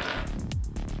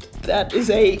 That is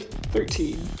a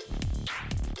 13.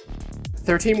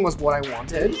 13 was what I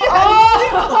wanted.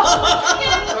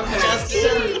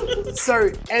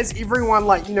 So as everyone,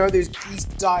 there's geese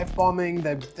dive bombing,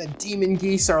 the demon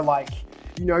geese are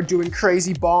doing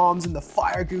crazy bombs, and the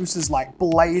fire goose is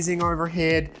blazing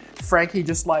overhead. Frankie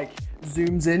just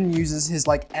zooms in, uses his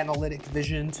analytic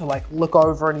vision to look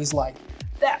over, and he's like,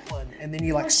 that one. And then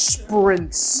he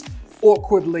sprints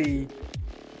awkwardly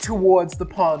towards the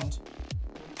pond.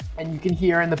 And you can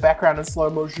hear in the background in slow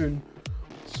motion,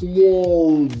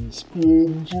 Florence,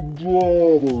 come to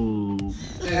daddy.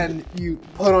 and you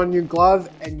put on your glove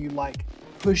and you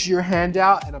push your hand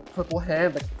out, and a purple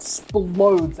hand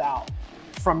explodes out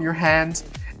from your hand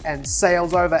and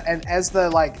sails over. And as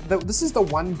this is the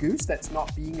one goose that's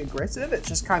not being aggressive, it's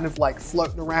just kind of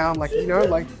floating around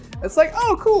It's like,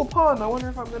 oh, cool, pond. I wonder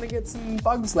if I'm gonna get some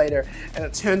bugs later. And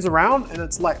it turns around and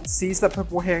it's like, sees the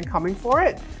purple hand coming for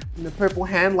it. And the purple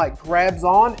hand like grabs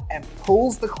on and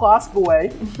pulls the clasp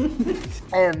away.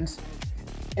 And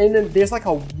there's like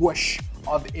a whoosh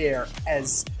of air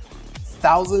as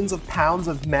thousands of pounds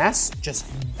of mass just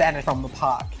vanish from the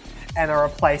park and are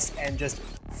replaced and just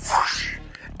whoosh.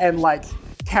 And like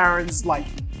Karen's like,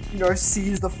 you know,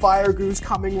 sees the fire goose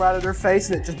coming right at her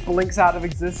face and it just blinks out of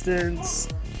existence.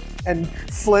 And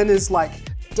Flynn is like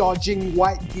dodging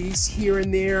white geese here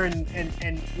and there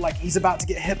and like he's about to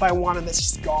get hit by one and it's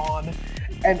just gone.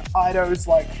 And Ido's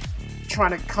like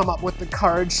trying to come up with the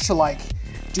courage to like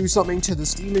do something to the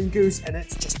steaming goose and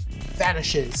it just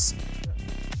vanishes.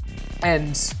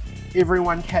 And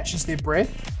everyone catches their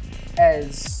breath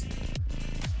as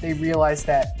they realize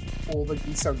that all the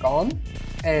geese are gone.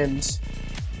 And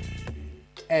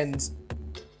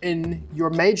in your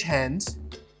mage hand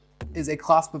is a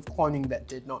clasp of cloning that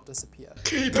did not disappear.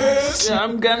 Keep it! Yeah,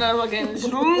 I'm gonna fucking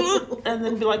and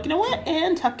then be like, you know what?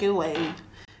 And tuck it away.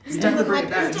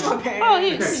 Oh,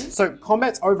 yes. So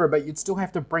combat's over, but you'd still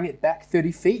have to bring it back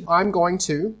 30 feet. I'm going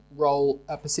to roll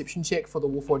a perception check for the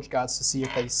Warforged guards to see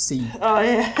if they see. Oh,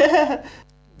 yeah.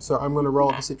 So I'm going to roll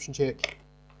a perception check.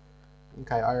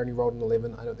 Okay, I only rolled an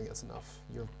 11. I don't think that's enough.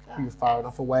 You're far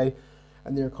enough away,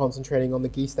 and they're concentrating on the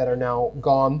geese that are now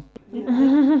gone.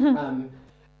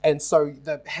 And so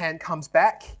the hand comes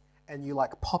back, and you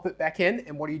like pop it back in,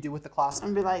 and what do you do with the clasp?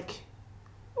 And be like,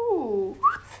 ooh.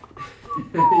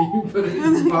 You put it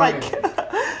in Like,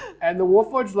 and the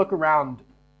Warforged look around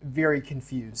very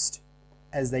confused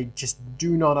as they just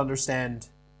do not understand.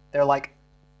 They're like,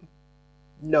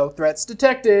 no threats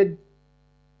detected.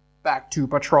 Back to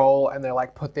patrol, and they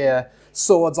like put their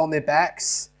swords on their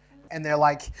backs and they're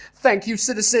like, thank you,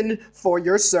 citizen, for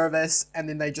your service. And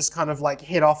then they just kind of like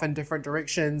head off in different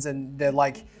directions and they're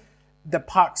like, the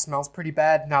park smells pretty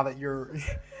bad now that you're...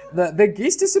 The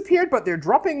geese disappeared, but their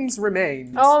droppings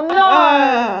remained. Oh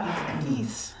no!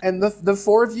 Geese. And the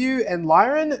four of you and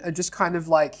Lyran are just kind of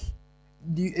like,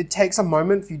 it takes a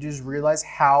moment for you to just realize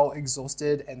how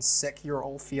exhausted and sick you're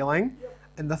all feeling.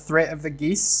 And the threat of the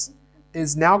geese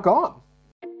is now gone.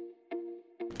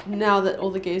 Now that all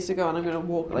the geese are gone, I'm going to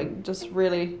walk like just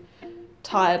really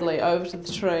tiredly over to the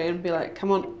tree and be like,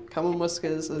 come on,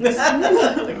 Whiskers. It's time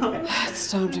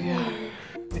to go.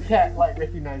 The cat like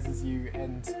recognizes you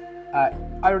and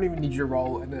I don't even need you to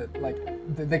roll, and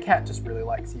the cat just really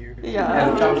likes you. Yeah.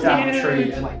 And it jumps out of the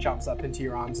tree and like jumps up into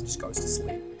your arms and just goes to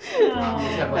sleep.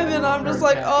 And then I'm just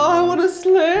like, oh, I want to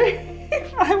sleep.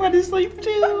 I want to sleep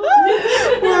too.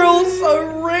 We're all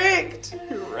so wrecked.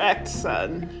 Wrecked,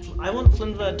 son. I want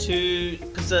Flinva to,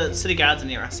 because the city guards are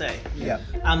near us, eh? Yeah.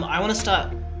 I want to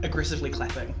start aggressively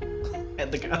clapping at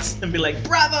the guards and be like,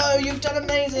 bravo, you've done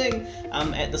amazing!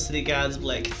 At the city guards,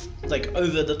 like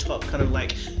over the top, kind of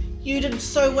like, you did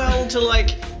so well to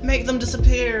like make them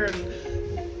disappear and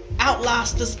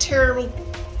outlast this terrible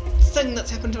thing that's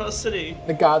happened to our city.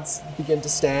 The guards begin to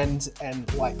stand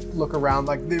and like look around,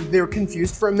 like they're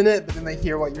confused for a minute, but then they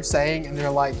hear what you're saying and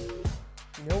they're like,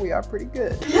 you know, we are pretty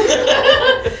good.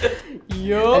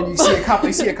 Yup. And you see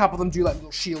a couple of them do like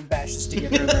little shield bashes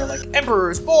together and they're like,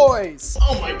 Emperor's boys!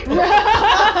 Oh my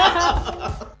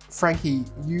god. Frankie,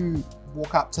 you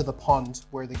walk up to the pond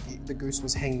where the goose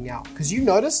was hanging out, because you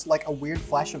notice like a weird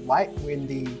flash of light when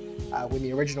the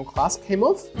original clasp came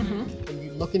off, and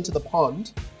you look into the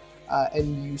pond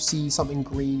and you see something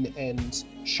green and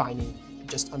shiny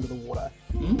just under the water.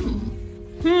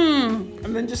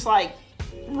 And then just like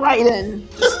right in.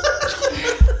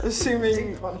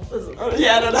 Assuming.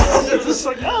 Yeah, I don't know. It's just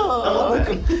like, oh.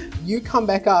 You come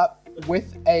back up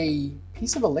with a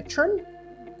piece of electrum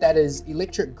that is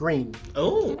electric green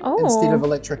Oh. instead of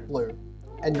electric blue.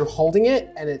 And you're holding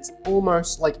it and it's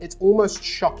almost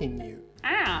shocking you.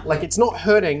 Ah. Like it's not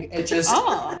hurting, it just,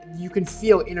 you can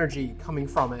feel energy coming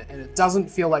from it. And it doesn't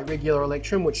feel like regular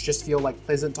electrum, which just feel like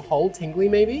pleasant to hold, tingly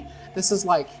maybe. This is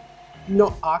like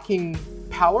not arcing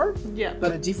power, Yeah.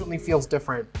 but it definitely feels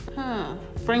different. Huh.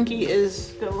 Frankie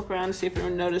is gonna look around and see if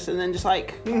anyone noticed, and then just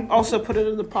like also put it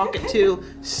in the pocket to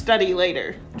study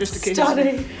later, just in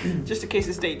case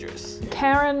it's dangerous.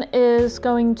 Karen is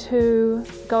going to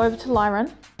go over to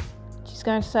Lyran. She's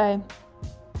going to say,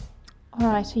 all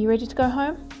right, are you ready to go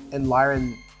home? And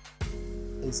Lyran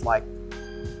is like,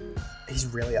 he's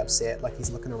really upset. Like he's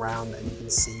looking around and you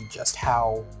can see just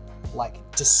how like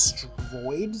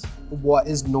destroyed what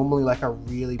is normally like a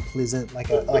really pleasant, like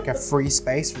a free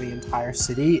space for the entire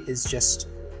city is just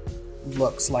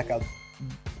looks like a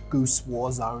goose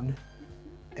war zone.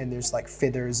 And there's like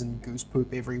feathers and goose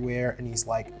poop everywhere. And he's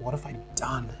like, what have I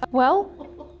done?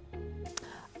 Well,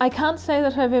 I can't say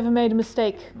that I've ever made a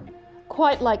mistake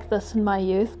quite like this in my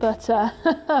youth, but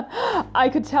I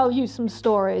could tell you some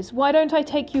stories. Why don't I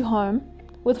take you home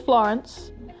with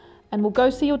Florence, and we'll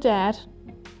go see your dad,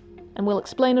 and we'll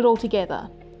explain it all together.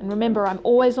 And remember, I'm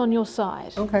always on your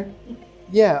side. Okay.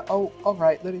 Yeah, oh, all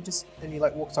right, let me just... And he,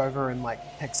 like, walks over and, like,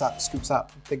 scoops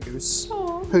up the goose,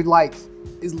 who, like,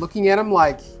 is looking at him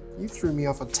like, you threw me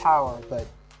off a tower, but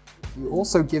you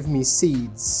also give me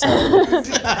seeds. So.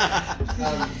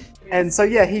 And so,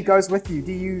 yeah, he goes with you.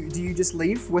 Do you just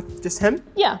leave with just him?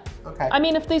 Yeah. Okay. I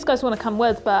mean, if these guys want to come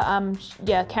with, but,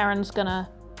 yeah, Karen's gonna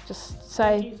just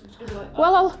say,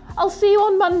 well, I'll see you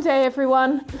on Monday,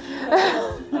 everyone.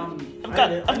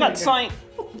 I've got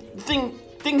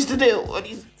things to do. What do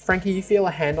you... Frankie, you feel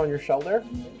a hand on your shoulder,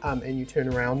 and you turn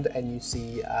around and you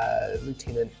see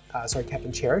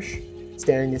Captain Cherish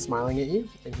standing there smiling at you,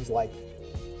 and he's like,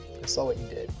 I saw what you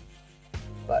did,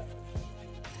 but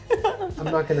I'm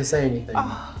not going to say anything.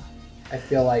 I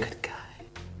feel like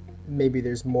maybe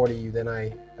there's more to you than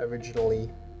I originally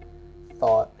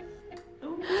thought.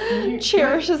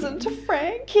 Cherish is into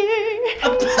Frankie.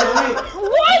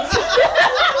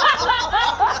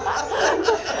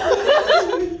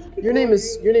 Your name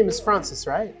is Francis,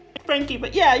 right? Frankie,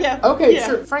 but yeah. Okay, yeah.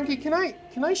 sure. Frankie, can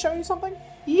I show you something?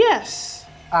 Yes.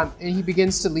 And he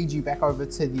begins to lead you back over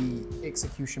to the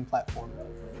execution platform.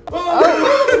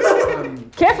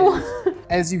 Careful!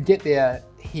 As you get there,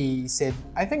 he said,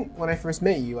 I think when I first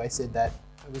met you, I said that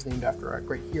I was named after a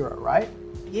great hero, right?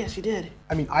 Yes, you did.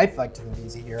 I mean, I'd like to think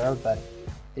he's a hero, but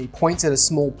he points at a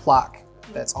small plaque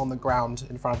that's on the ground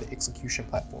in front of the execution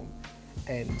platform.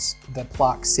 And the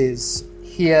plaque says,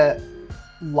 here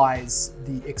lies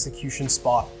the execution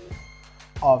spot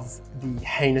of the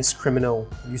heinous criminal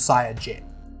Uzziah Jet.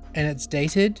 And it's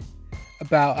dated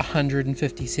about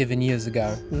 157 years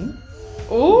ago.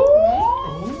 Ooh.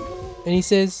 And he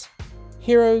says,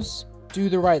 heroes do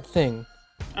the right thing,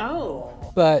 Oh.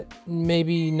 but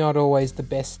maybe not always the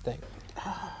best thing.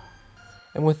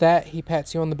 And with that, he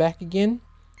pats you on the back again,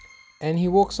 and he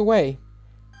walks away,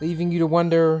 leaving you to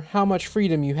wonder how much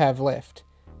freedom you have left,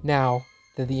 now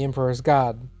that the Emperor's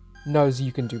Guard knows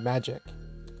you can do magic.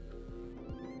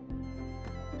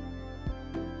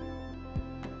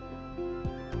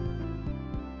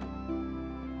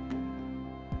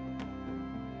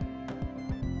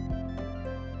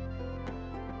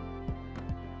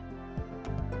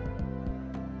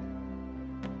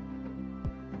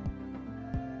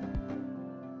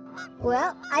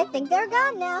 Well, I think they're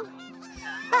gone now.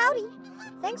 Howdy.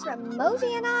 Thanks for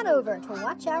moseying on over to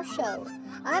watch our show.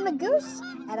 I'm a goose,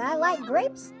 and I like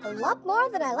grapes a lot more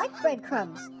than I like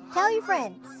breadcrumbs. Tell your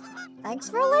friends. Thanks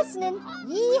for listening.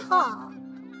 Yee-haw.